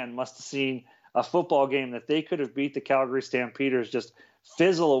Bombers fan must have seen a football game that they could have beat the Calgary Stampeders just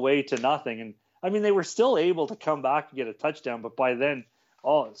fizzle away to nothing. And I mean, they were still able to come back and get a touchdown, but by then,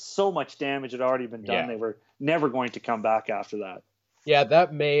 so much damage had already been done. Yeah. They were never going to come baback after that. Yeah,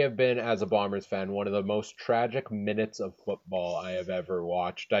 that may have been, as a Bombers fan, one of the most tragic minutes of football I have ever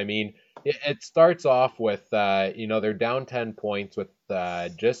watched. I mean, it starts off with, they're down 10 points with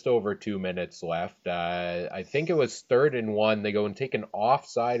just over 2 minutes left. I think it was 3rd and 1. They go and take an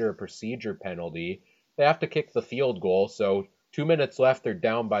offside or a procedure penalty. They have to kick the field goal. So 2 minutes left, they're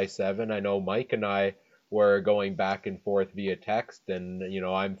down by 7. I know Mike and I were going back and forth via text, and,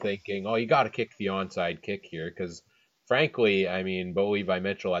 I'm thinking, you got to kick the onside kick here, because frankly, I mean, Bo Levi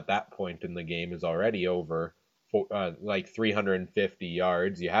Mitchell at that point in the game is already over 350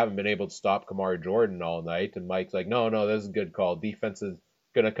 yards. You haven't been able to stop Kamar Jordan all night. And Mike's like, no, this is a good call. Defense is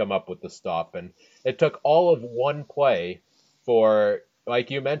going to come up with the stop. And it took all of one play for,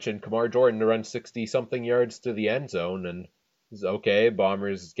 like you mentioned, Kamar Jordan to run 60-something yards to the end zone. And Okay,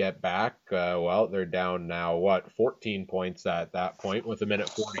 Bombers get back. Well, they're down now, 14 points at that point with a minute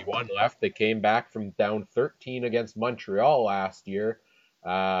 41 left. They came back from down 13 against Montreal last year.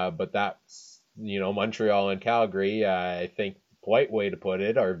 But that's, Montreal and Calgary, I think, polite way to put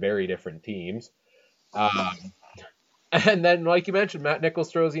it, are very different teams. Um, and then, like you mentioned, Matt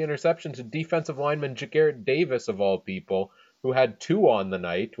Nichols throws the interception to defensive lineman Jagarrett Davis, of all people, who had two on the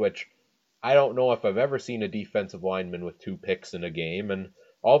night, which I don't know if I've ever seen a defensive lineman with two picks in a game. And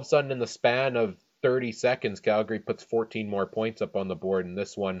all of a sudden, in the span of 30 seconds, Calgary puts 14 more points up on the board, and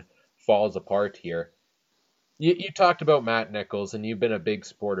this one falls apart here. You talked about Matt Nichols, and you've been a big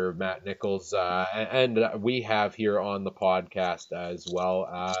supporter of Matt Nichols, and we have here on the podcast as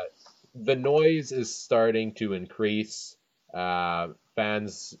well. The noise is starting to increase.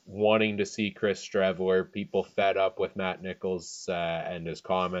 Fans wanting to see Chris Streveler, people fed up with Matt Nichols and his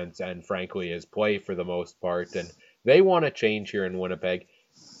comments, and frankly his play for the most part, and they want to change here in Winnipeg.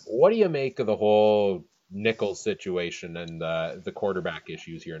 What do you make of the whole Nichols situation and the quarterback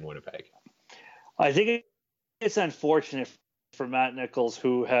issues here in Winnipeg? I think it's unfortunate for Matt Nichols,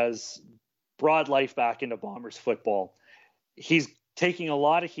 who has brought life back into Bombers football. He's taking a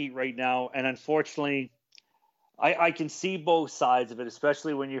lot of heat right now, and unfortunately, I can see both sides of it,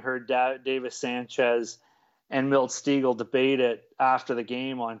 especially when you heard Davis Sanchez and Milt Stegall debate it after the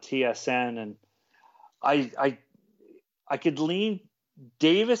game on TSN, and I could lean.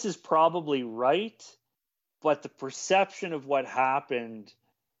 Davis is probably right, but the perception of what happened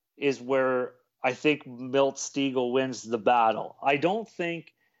is where I think Milt Stegall wins the battle. I don't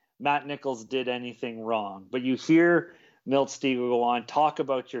think Matt Nichols did anything wrong, but you hear Milt Stegall go on, talk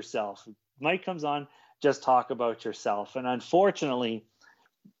about yourself. Mike comes on, just talk about yourself. And unfortunately,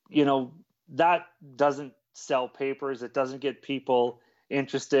 that doesn't sell papers. It doesn't get people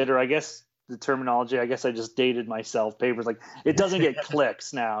interested, or I guess the terminology, I guess I just dated myself, papers, like it doesn't get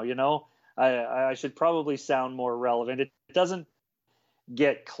clicks now, I should probably sound more relevant. It doesn't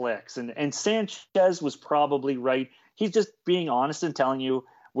get clicks. And Sanchez was probably right. He's just being honest and telling you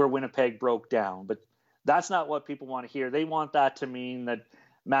where Winnipeg broke down. But that's not what people want to hear. They want that to mean that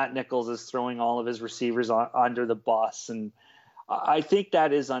Matt Nichols is throwing all of his receivers under the bus. And I think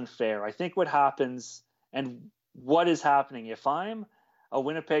that is unfair. I think what happens and what is happening, if I'm a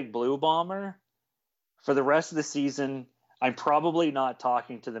Winnipeg Blue Bomber for the rest of the season, I'm probably not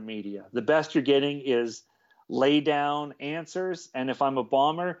talking to the media. The best you're getting is lay down answers. And if I'm a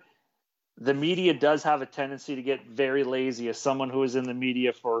Bomber, the media does have a tendency to get very lazy. As someone who was in the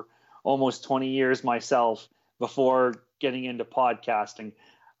media for almost 20 years myself before getting into podcasting,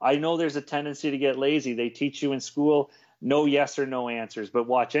 I know there's a tendency to get lazy. They teach you in school no yes or no answers, but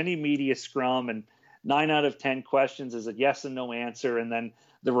watch any media scrum and 9 out of 10 questions is a yes and no answer. And then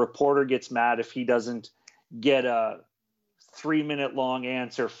the reporter gets mad if he doesn't get a 3-minute long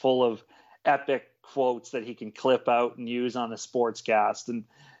answer full of epic quotes that he can clip out and use on the sportscast. And,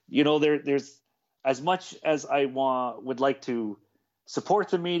 there's as much as I would like to support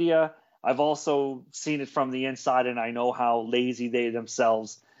the media, I've also seen it from the inside, and I know how lazy they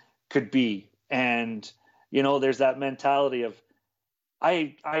themselves could be. And, there's that mentality of,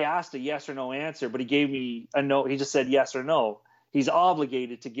 I asked a yes or no answer, but he gave me a no. He just said yes or no. He's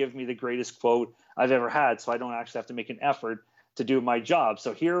obligated to give me the greatest quote I've ever had, so I don't actually have to make an effort to do my job.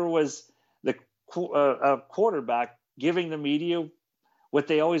 So here was the quarterback giving the media what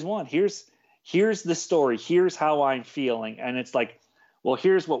they always want. Here's the story. Here's how I'm feeling. And it's like, well,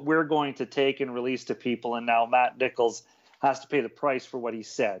 here's what we're going to take and release to people. And now Matt Nichols has to pay the price for what he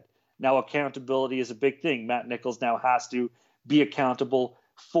said. Now, accountability is a big thing. Matt Nichols now has to be accountable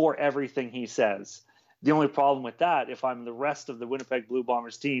for everything he says. The only problem with that, if I'm the rest of the Winnipeg Blue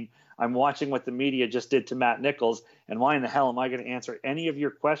Bombers team, I'm watching what the media just did to Matt Nichols, and why in the hell am I going to answer any of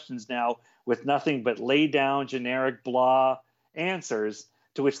your questions now with nothing but lay down, generic, blah answers,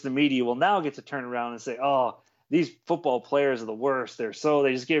 to which the media will now get to turn around and say, oh, these football players are the worst. They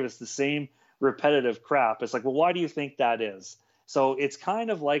just gave us the same repetitive crap. It's like, well, why do you think that is? So it's kind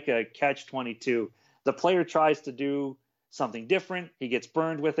of like a catch-22. The player tries to do something different. He gets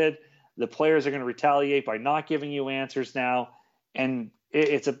burned with it. The players are going to retaliate by not giving you answers now. And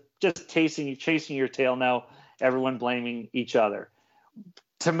it's just chasing your tail now, everyone blaming each other.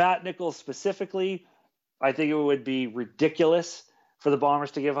 To Matt Nichols specifically, I think it would be ridiculous for the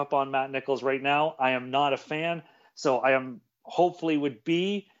Bombers to give up on Matt Nichols right now. I am not a fan, so I am hopefully would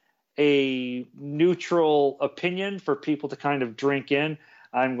be a neutral opinion for people to kind of drink in.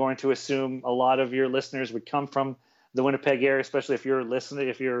 I'm going to assume a lot of your listeners would come from the Winnipeg area, especially if you're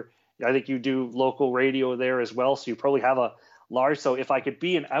listening. I think you do local radio there as well, so you probably have a large. So if I could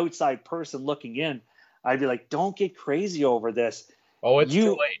be an outside person looking in, I'd be like, don't get crazy over this. Oh, it's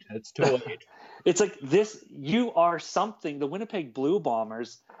too late. It's too late. It's like this, you are something. The Winnipeg Blue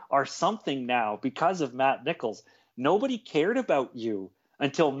Bombers are something now because of Matt Nichols. Nobody cared about you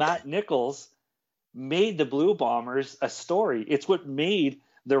until Matt Nichols made the Blue Bombers a story. It's what made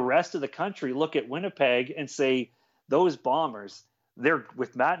the rest of the country look at Winnipeg and say, those Bombers, they're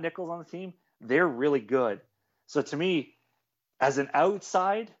with Matt Nichols on the team, they're really good. So to me, as an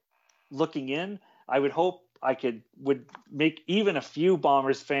outside looking in, I would hope I would make even a few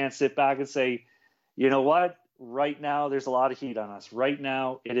Bombers fans sit back and say, you know what? Right now, there's a lot of heat on us. Right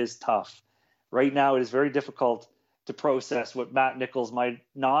now, it is tough. Right now, it is very difficult to process what Matt Nichols might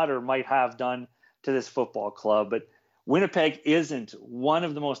not or might have done to this football club. But Winnipeg isn't one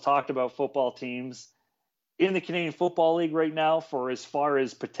of the most talked about football teams in the Canadian Football League right now for as far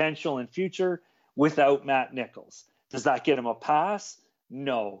as potential and future without Matt Nichols. Does that get him a pass?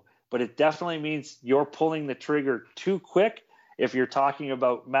 No. But it definitely means you're pulling the trigger too quick if you're talking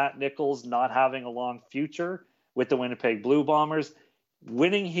about Matt Nichols not having a long future with the Winnipeg Blue Bombers.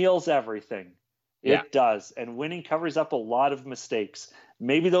 Winning heals everything. It does. And winning covers up a lot of mistakes.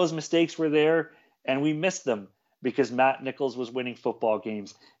 Maybe those mistakes were there and we missed them because Matt Nichols was winning football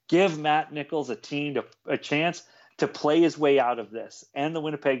games. Give Matt Nichols a chance to play his way out of this and the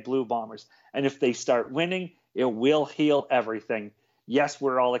Winnipeg Blue Bombers. And if they start winning, it will heal everything. Yes,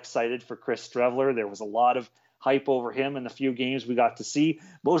 we're all excited for Chris Streveler. There was a lot of hype over him in the few games we got to see,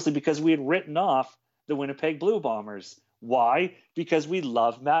 mostly because we had written off the Winnipeg Blue Bombers. Why? Because we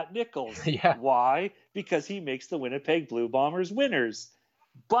love Matt Nichols. Yeah. Why? Because he makes the Winnipeg Blue Bombers winners.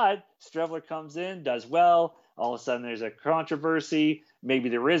 But Streveler comes in, does well. All of a sudden there's a controversy. Maybe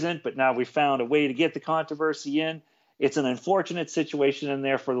there isn't, but now we found a way to get the controversy in. It's an unfortunate situation in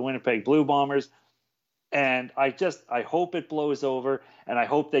there for the Winnipeg Blue Bombers. And I hope it blows over, and I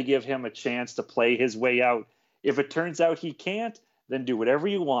hope they give him a chance to play his way out. If it turns out he can't, then do whatever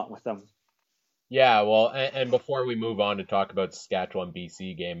you want with him. Yeah, well, and before we move on to talk about Saskatchewan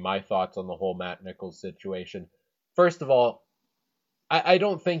BC game, my thoughts on the whole Matt Nichols situation. First of all, I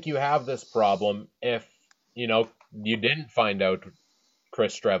don't think you have this problem if, you didn't find out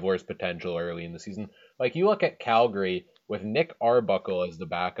Chris Streveler's potential early in the season. Like, you look at Calgary with Nick Arbuckle as the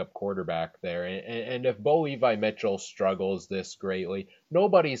backup quarterback there, and if Bo Levi Mitchell struggles this greatly,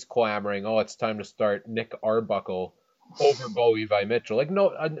 nobody's clamoring, oh, it's time to start Nick Arbuckle over Bo Levi Mitchell. Like,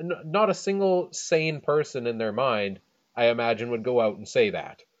 no, not a single sane person in their mind, I imagine, would go out and say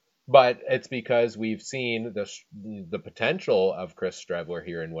that. But it's because we've seen the potential of Chris Streveler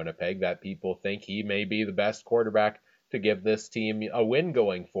here in Winnipeg that people think he may be the best quarterback to give this team a win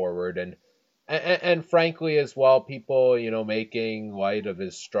going forward. And frankly, as well, people, making light of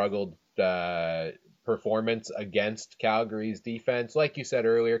his struggled performance against Calgary's defense. Like you said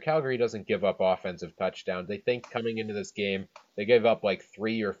earlier, Calgary doesn't give up offensive touchdowns. They think coming into this game, they gave up like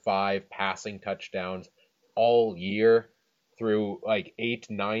 3 or 5 passing touchdowns all year through like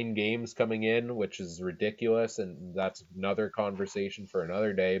 8-9 games coming in, which is ridiculous. And that's another conversation for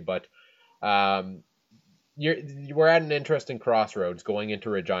another day. But we're at an interesting crossroads going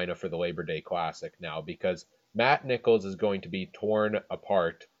into Regina for the Labor Day Classic now, because Matt Nichols is going to be torn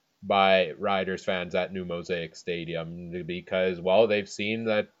apart by Riders fans at New Mosaic Stadium because, well, they've seen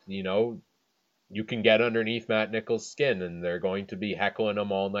that, you can get underneath Matt Nichols' skin, and they're going to be heckling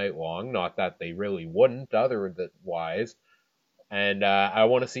him all night long. Not that they really wouldn't otherwise. And I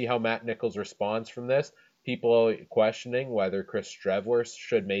want to see how Matt Nichols responds from this. People questioning whether Chris Streveler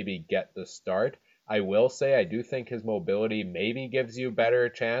should maybe get the start. I will say I do think his mobility maybe gives you a better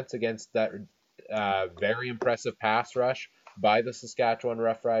chance against that very impressive pass rush by the Saskatchewan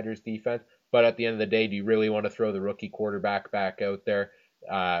Roughriders defense. But at the end of the day, do you really want to throw the rookie quarterback back out there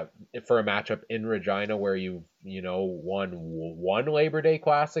for a matchup in Regina where you've, won one Labor Day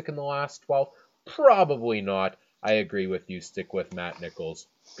Classic in the last 12? Probably not. I agree with you. Stick with Matt Nichols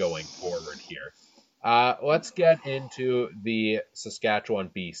going forward here. Let's get into the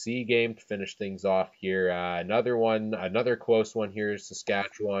Saskatchewan BC game to finish things off here. Another close one here.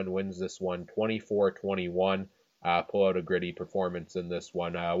 Saskatchewan wins this one 24-21. Pull out a gritty performance in this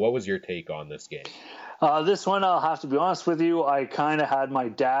one. What was your take on this game? This one, I'll have to be honest with you, I kind of had my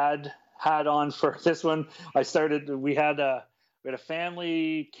dad hat on for this one. We had a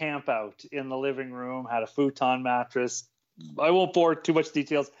family camp out in the living room, had a futon mattress. I won't bore too much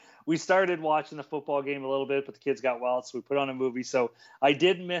details. We started watching the football game a little bit, but the kids got wild, so we put on a movie. So I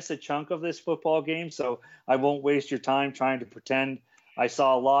did miss a chunk of this football game, so I won't waste your time trying to pretend I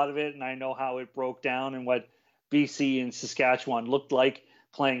saw a lot of it, and I know how it broke down and what BC and Saskatchewan looked like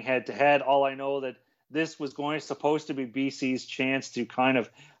playing head-to-head. All I know that this was supposed to be BC's chance to kind of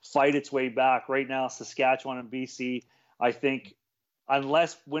fight its way back. Right now, Saskatchewan and BC, I think,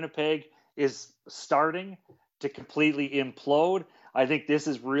 unless Winnipeg is starting to completely implode, I think this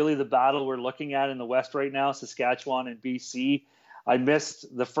is really the battle we're looking at in the West right now, Saskatchewan and BC. I missed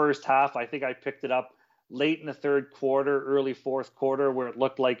the first half. I think I picked it up late in the third quarter, early fourth quarter, where it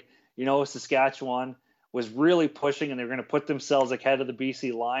looked like, Saskatchewan was really pushing and they were going to put themselves ahead of the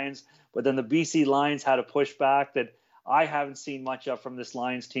BC Lions. But then the BC Lions had a pushback that I haven't seen much of from this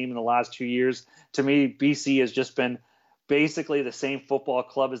Lions team in the last 2 years. To me, BC has just been basically the same football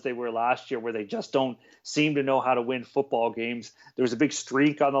club as they were last year, where they just don't seem to know how to win football games. There was a big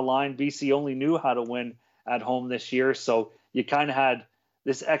streak on the line. BC only knew how to win at home this year. So you kind of had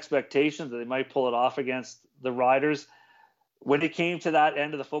this expectation that they might pull it off against the Riders. When it came to that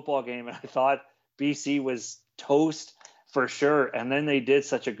end of the football game, and I thought BC was toast for sure. And then they did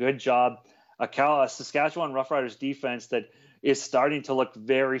such a good job. A Saskatchewan Roughriders defense that is starting to look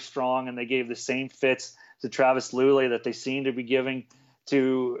very strong, and they gave the same fits to Travis Luley that they seem to be giving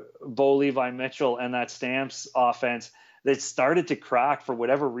to Bo Levi Mitchell and that Stamps offense that started to crack. For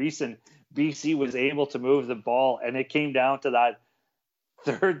whatever reason, BC was able to move the ball, and it came down to that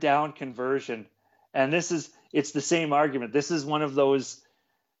third down conversion. And it's the same argument. This is one of those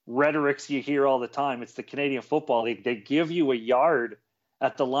rhetorics you hear all the time. It's the Canadian Football League. They give you a yard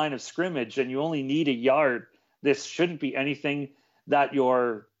at the line of scrimmage and you only need a yard. This shouldn't be anything that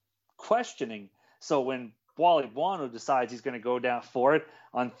you're questioning. So when Wally Buono decides he's going to go down for it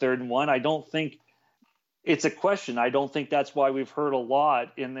on 3rd and 1, I don't think it's a question. I don't think that's why we've heard a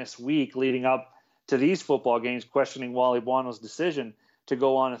lot in this week leading up to these football games questioning Wally Buono's decision to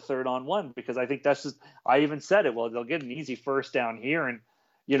go on a 3rd and 1, because I think that's just, I even said it, well, they'll get an easy first down here, and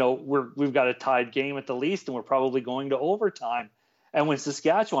we've got a tied game at the least, and we're probably going to overtime. And when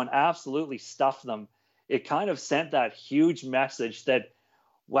Saskatchewan absolutely stuffed them, it kind of sent that huge message that,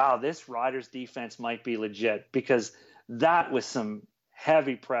 wow, this Riders defense might be legit, because that was some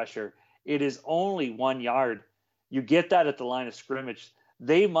heavy pressure. It is only 1 yard. You get that at the line of scrimmage.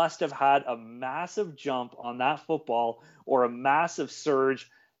 They must have had a massive jump on that football or a massive surge,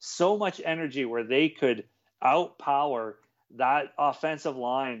 so much energy where they could outpower that offensive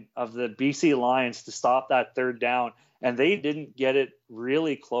line of the BC Lions to stop that 3rd down. And they didn't get it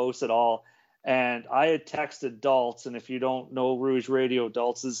really close at all. And I had texted Daltz, and if you don't know Rouge Radio,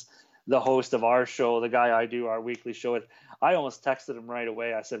 Daltz is the host of our show, the guy I do our weekly show with. I almost texted him right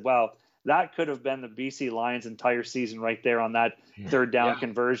away. I said, wow, that could have been the BC Lions' entire season right there on that 3rd down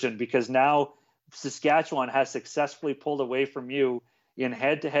conversion, because now Saskatchewan has successfully pulled away from you in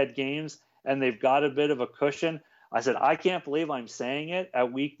head-to-head games, and they've got a bit of a cushion. I said, I can't believe I'm saying it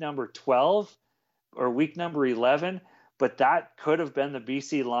at week number 12 or week number 11, but that could have been the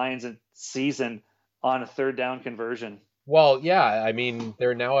BC Lions' season on a 3rd down conversion. Well, yeah, I mean,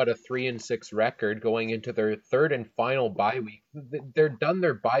 they're now at a 3-6 record going into their 3rd and final bye week. They're done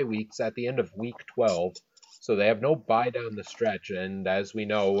their bye weeks at the end of week 12, so they have no bye down the stretch. And as we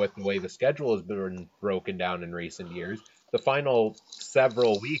know, with the way the schedule has been broken down in recent years, the final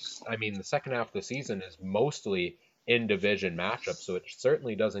several weeks, I mean, the second half of the season is mostly in division matchups, so it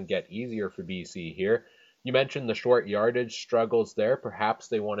certainly doesn't get easier for BC here. You mentioned the short yardage struggles there. Perhaps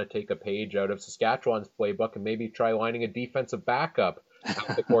they want to take a page out of Saskatchewan's playbook and maybe try lining a defensive backup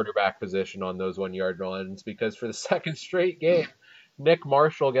at the quarterback position on those 1 yard runs, because for the second straight game, Nick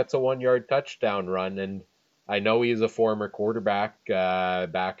Marshall gets a 1 yard touchdown run. And I know he's a former quarterback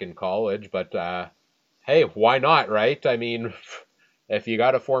back in college, but hey, why not, right? I mean, if you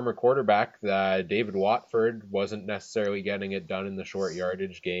got a former quarterback, David Watford wasn't necessarily getting it done in the short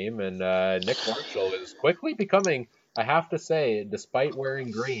yardage game, and Nick Marshall is quickly becoming, I have to say, despite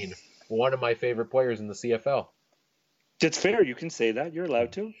wearing green, one of my favorite players in the CFL. It's fair. You can say that. You're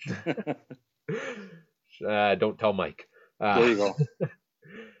allowed to. Don't tell Mike. There you go.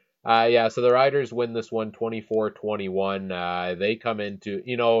 Yeah, so the Riders win this one 24-21. They come into,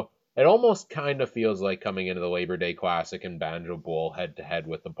 it almost kind of feels like coming into the Labor Day Classic and Banjo Bowl head-to-head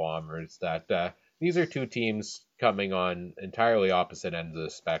with the Bombers, that these are two teams coming on entirely opposite ends of the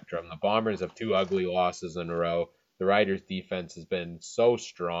spectrum. The Bombers have 2 ugly losses in a row. The Riders' defense has been so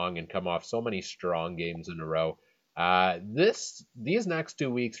strong and come off so many strong games in a row. These next 2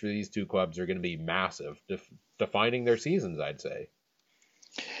 weeks for these two clubs are going to be massive, defining their seasons, I'd say.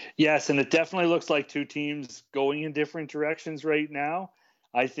 Yes, and it definitely looks like two teams going in different directions right now.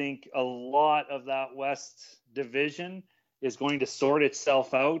 I think a lot of that West division is going to sort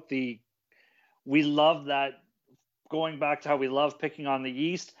itself out. We love that, going back to how we love picking on the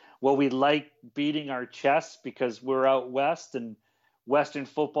East. Well, we like beating our chests because we're out West and Western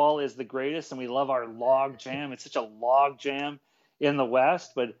football is the greatest and we love our log jam. It's such a log jam in the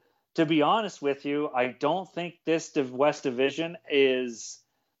West. But to be honest with you, I don't think this West Division is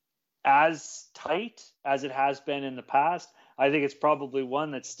as tight as it has been in the past. I think it's probably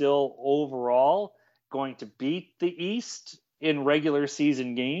one that's still overall going to beat the East in regular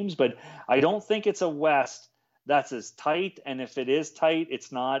season games, but I don't think it's a West that's as tight. And if it is tight,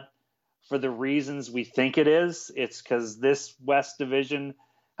 it's not for the reasons we think it is. It's because this West Division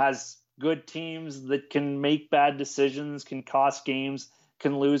has good teams that can make bad decisions, can cost games,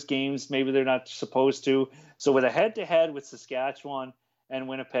 can lose games maybe they're not supposed to. So with a head-to-head with Saskatchewan and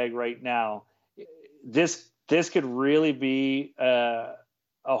Winnipeg right now, this could really be a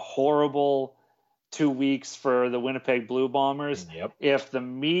horrible 2 weeks for the Winnipeg Blue Bombers. Yep. If the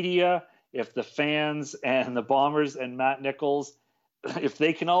media, if the fans and the Bombers and Matt Nichols, if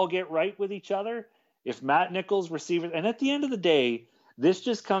they can all get right with each other, if Matt Nichols receivers, and at the end of the day, this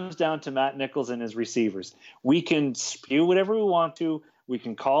just comes down to Matt Nichols and his receivers. We can spew whatever we want to. We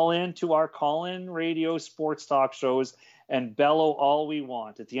can call in to our call-in radio sports talk shows and bellow all we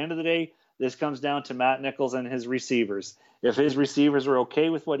want. At the end of the day, this comes down to Matt Nichols and his receivers. If his receivers are okay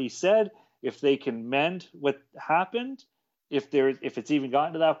with what he said, if they can mend what happened, if it's even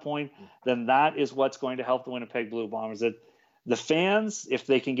gotten to that point, then that is what's going to help the Winnipeg Blue Bombers. That the fans, if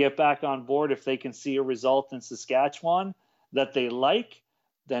they can get back on board, if they can see a result in Saskatchewan that they like,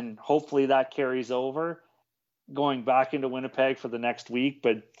 then hopefully that carries over going back into Winnipeg for the next week.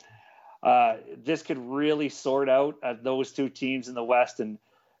 But this could really sort out at those two teams in the West, and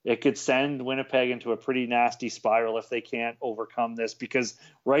it could send Winnipeg into a pretty nasty spiral if they can't overcome this. Because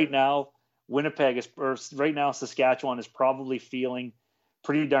right now, Saskatchewan is probably feeling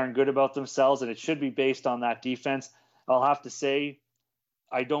pretty darn good about themselves, and it should be based on that defense. I'll have to say,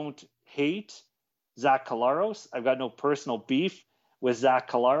 I don't hate Zach Collaros. I've got no personal beef with Zach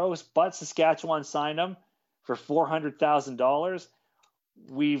Collaros, but Saskatchewan signed him for $400,000.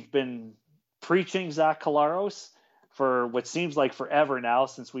 We've been preaching Zach Collaros for what seems like forever now,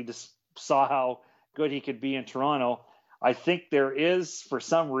 since we just saw how good he could be in Toronto. I think there is, for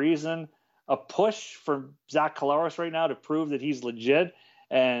some reason, a push for Zach Collaros right now to prove that he's legit,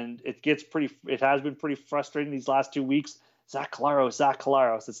 and it has been pretty frustrating these last 2 weeks. Zach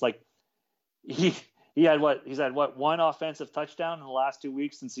Collaros. It's like he's had one offensive touchdown in the last 2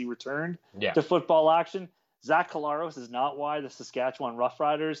 weeks since he returned to football action. Zach Collaros is not why the Saskatchewan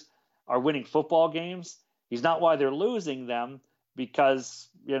Roughriders are winning football games. He's not why they're losing them, because,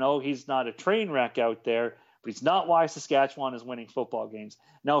 he's not a train wreck out there, but he's not why Saskatchewan is winning football games.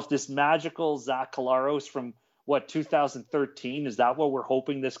 Now, if this magical Zach Collaros from 2013, is that what we're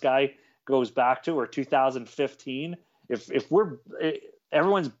hoping this guy goes back to, or 2015? If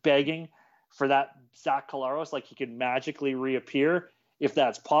everyone's begging for that Zach Collaros, like he could magically reappear, if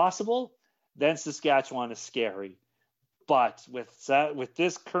that's possible, then Saskatchewan is scary. But with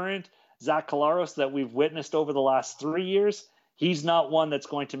this current Zach Collaros that we've witnessed over the last 3 years, he's not one that's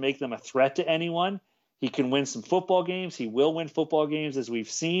going to make them a threat to anyone. He can win some football games. He will win football games, as we've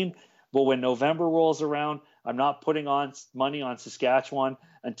seen. But when November rolls around, I'm not putting on money on Saskatchewan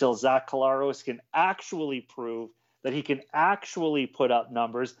until Zach Collaros can actually prove that he can actually put up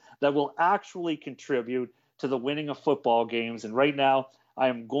numbers that will actually contribute to the winning of football games. And right now, I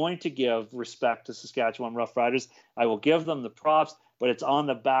am going to give respect to Saskatchewan Roughriders. I will give them the props, but it's on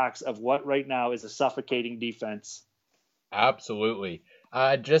the backs of what right now is a suffocating defense. Absolutely.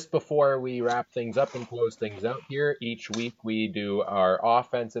 Just before we wrap things up and close things out here, each week we do our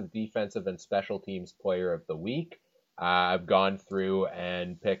offensive, defensive, and special teams player of the week. I've gone through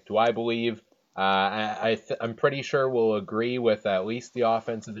and picked who I believe. I'm pretty sure we'll agree with at least the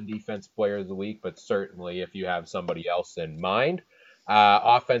offensive and defense player of the week, but certainly if you have somebody else in mind.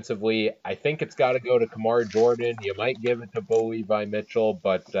 Offensively, I think it's got to go to Kamar Jordan. You might give it to Bo Levi Mitchell,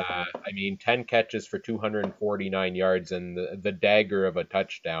 but 10 catches for 249 yards and the dagger of a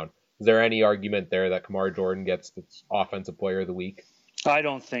touchdown. Is there any argument there that Kamar Jordan gets the offensive player of the week? I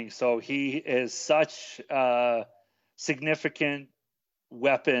don't think so. He is such a significant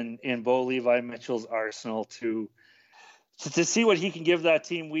weapon in Bo Levi Mitchell's arsenal to see what he can give that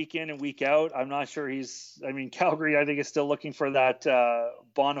team week in and week out. I'm not sure Calgary, I think, is still looking for that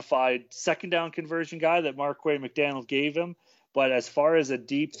bona fide second down conversion guy that Marquay McDaniel gave him. But as far as a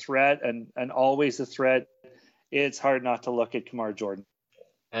deep threat and always a threat, it's hard not to look at Kamar Jordan.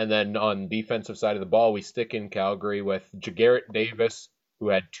 And then on the defensive side of the ball, we stick in Calgary with Jagarrett Davis, who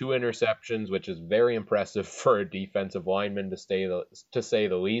had 2 interceptions, which is very impressive for a defensive lineman to say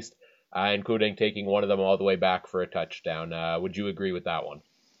the least. Including taking one of them all the way back for a touchdown. Would you agree with that one?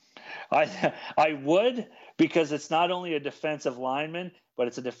 I would, because it's not only a defensive lineman, but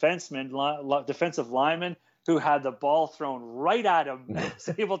it's a defensive lineman who had the ball thrown right at him and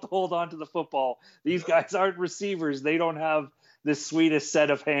was able to hold on to the football. These guys aren't receivers. They don't have the sweetest set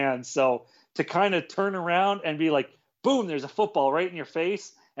of hands. So to kind of turn around and be like, boom, there's a football right in your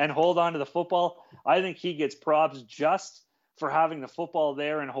face and hold on to the football, I think he gets props just for having the football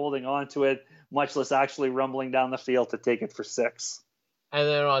there and holding on to it, much less actually rumbling down the field to take it for 6. And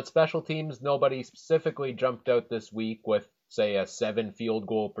then on special teams, nobody specifically jumped out this week with, say, a 7 field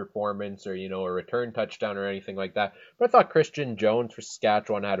goal performance or, a return touchdown or anything like that. But I thought Christian Jones for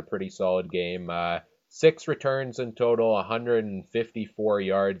Saskatchewan had a pretty solid game. 6 returns in total, 154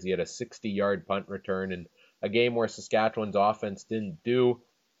 yards. He had a 60-yard punt return in a game where Saskatchewan's offense didn't do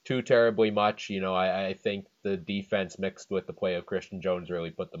too terribly much. I think the defense mixed with the play of Christian Jones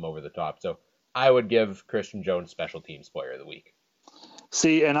really put them over the top. So I would give Christian Jones Special Teams Player of the Week.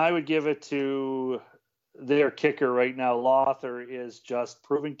 See, and I would give it to their kicker right now. Lothar is just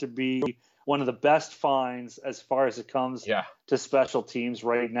proving to be one of the best finds as far as it comes to special teams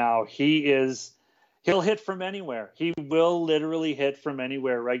right now. He'll hit from anywhere. He will literally hit from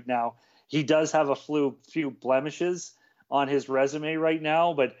anywhere right now. He does have a few blemishes on his resume right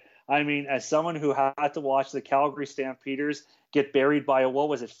now, but I mean, as someone who had to watch the Calgary Stampeders get buried by a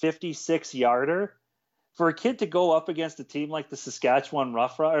 56-yarder, for a kid to go up against a team like the Saskatchewan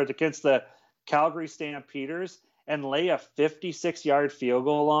Roughriders, or against the Calgary Stampeders, and lay a 56-yard field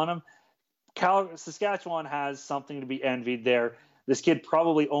goal on him, Saskatchewan has something to be envied there. This kid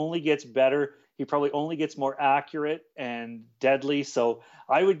probably only gets better. He probably only gets more accurate and deadly. So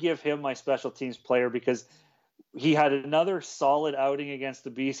I would give him my special teams player because he had another solid outing against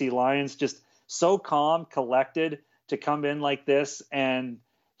the BC Lions, just so calm, collected to come in like this and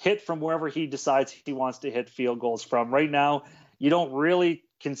hit from wherever he decides he wants to hit field goals from. Right now, you don't really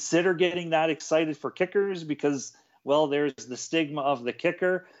consider getting that excited for kickers because, well, there's the stigma of the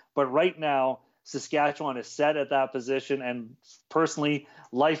kicker. But right now, Saskatchewan is set at that position. And personally,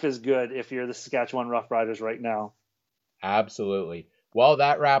 life is good if you're the Saskatchewan Roughriders right now. Absolutely. Well,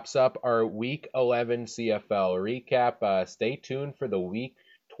 that wraps up our Week 11 CFL recap. Stay tuned for the Week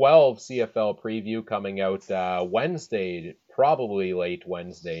 12 CFL preview coming out Wednesday, probably late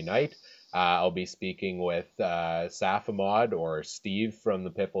Wednesday night. I'll be speaking with Safamod or Steve from the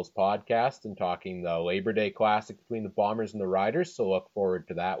Piffles podcast and talking the Labor Day Classic between the Bombers and the Riders, so look forward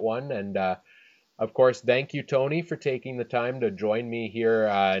to that one. And of course, thank you, Tony, for taking the time to join me here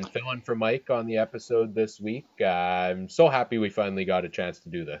and fill in for Mike on the episode this week. I'm so happy we finally got a chance to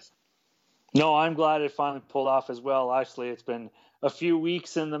do this. No, I'm glad it finally pulled off as well. Actually, it's been a few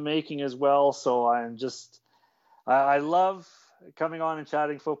weeks in the making as well. So I love coming on and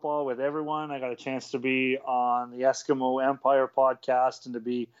chatting football with everyone. I got a chance to be on the Eskimo Empire podcast and to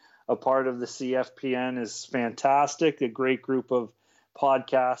be a part of the CFPN is fantastic. A great group of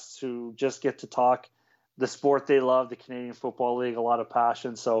podcasts who just get to talk the sport they love, the Canadian Football League, a lot of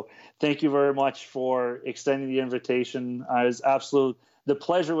passion. So thank you very much for extending the invitation. The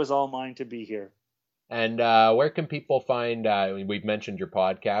pleasure was all mine to be here. And where can people find, we've mentioned your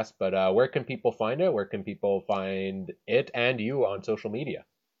podcast, but where can people find it? Where can people find it and you on social media?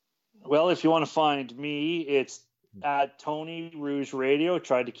 Well, if you want to find me, it's at Tony Rouge Radio.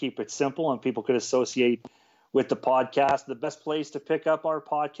 Tried to keep it simple and people could associate with the podcast. The best place to pick up our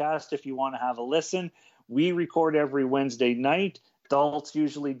podcast if you want to have a listen. We record every Wednesday night. Daltz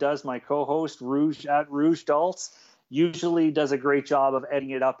usually does, my co-host, Rouge at Rouge Daltz. Usually does a great job of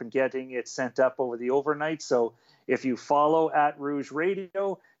editing it up and getting it sent up over the overnight. So if you follow at Rouge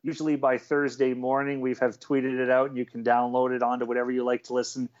Radio, usually by Thursday morning, we have tweeted it out and you can download it onto whatever you like to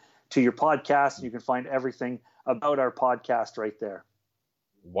listen to your podcast. And you can find everything about our podcast right there.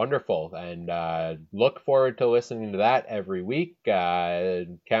 Wonderful. And look forward to listening to that every week.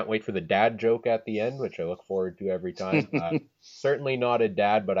 Can't wait for the dad joke at the end, which I look forward to every time. Certainly not a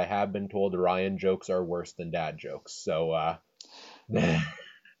dad, but I have been told Ryan jokes are worse than dad jokes. So I don't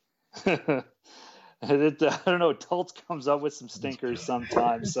know. Daltz comes up with some stinkers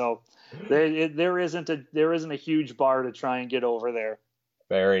sometimes. So there isn't a huge bar to try and get over there.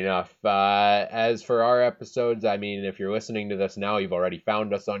 Fair enough. As for our episodes, I mean, if you're listening to this now, you've already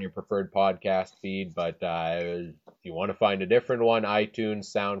found us on your preferred podcast feed. But if you want to find a different one,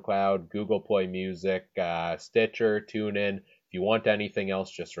 iTunes, SoundCloud, Google Play Music, Stitcher, TuneIn. If you want anything else,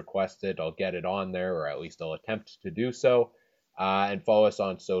 just request it. I'll get it on there, or at least I'll attempt to do so. And follow us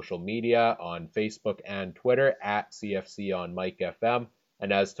on social media, on Facebook and Twitter, at CFC on Mike FM.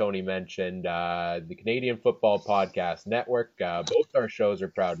 And as Tony mentioned, the Canadian Football Podcast Network, both our shows are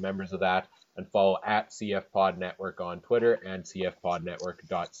proud members of that. And follow at CF Pod Network on Twitter and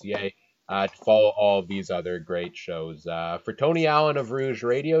cfpodnetwork.ca. to follow all of these other great shows. For Tony Allen of Rouge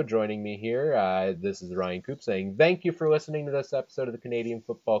Radio joining me here, this is Ryan Coop saying thank you for listening to this episode of the Canadian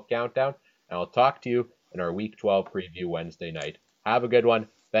Football Countdown, and I'll talk to you in our Week 12 preview Wednesday night. Have a good one.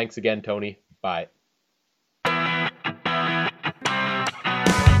 Thanks again, Tony. Bye.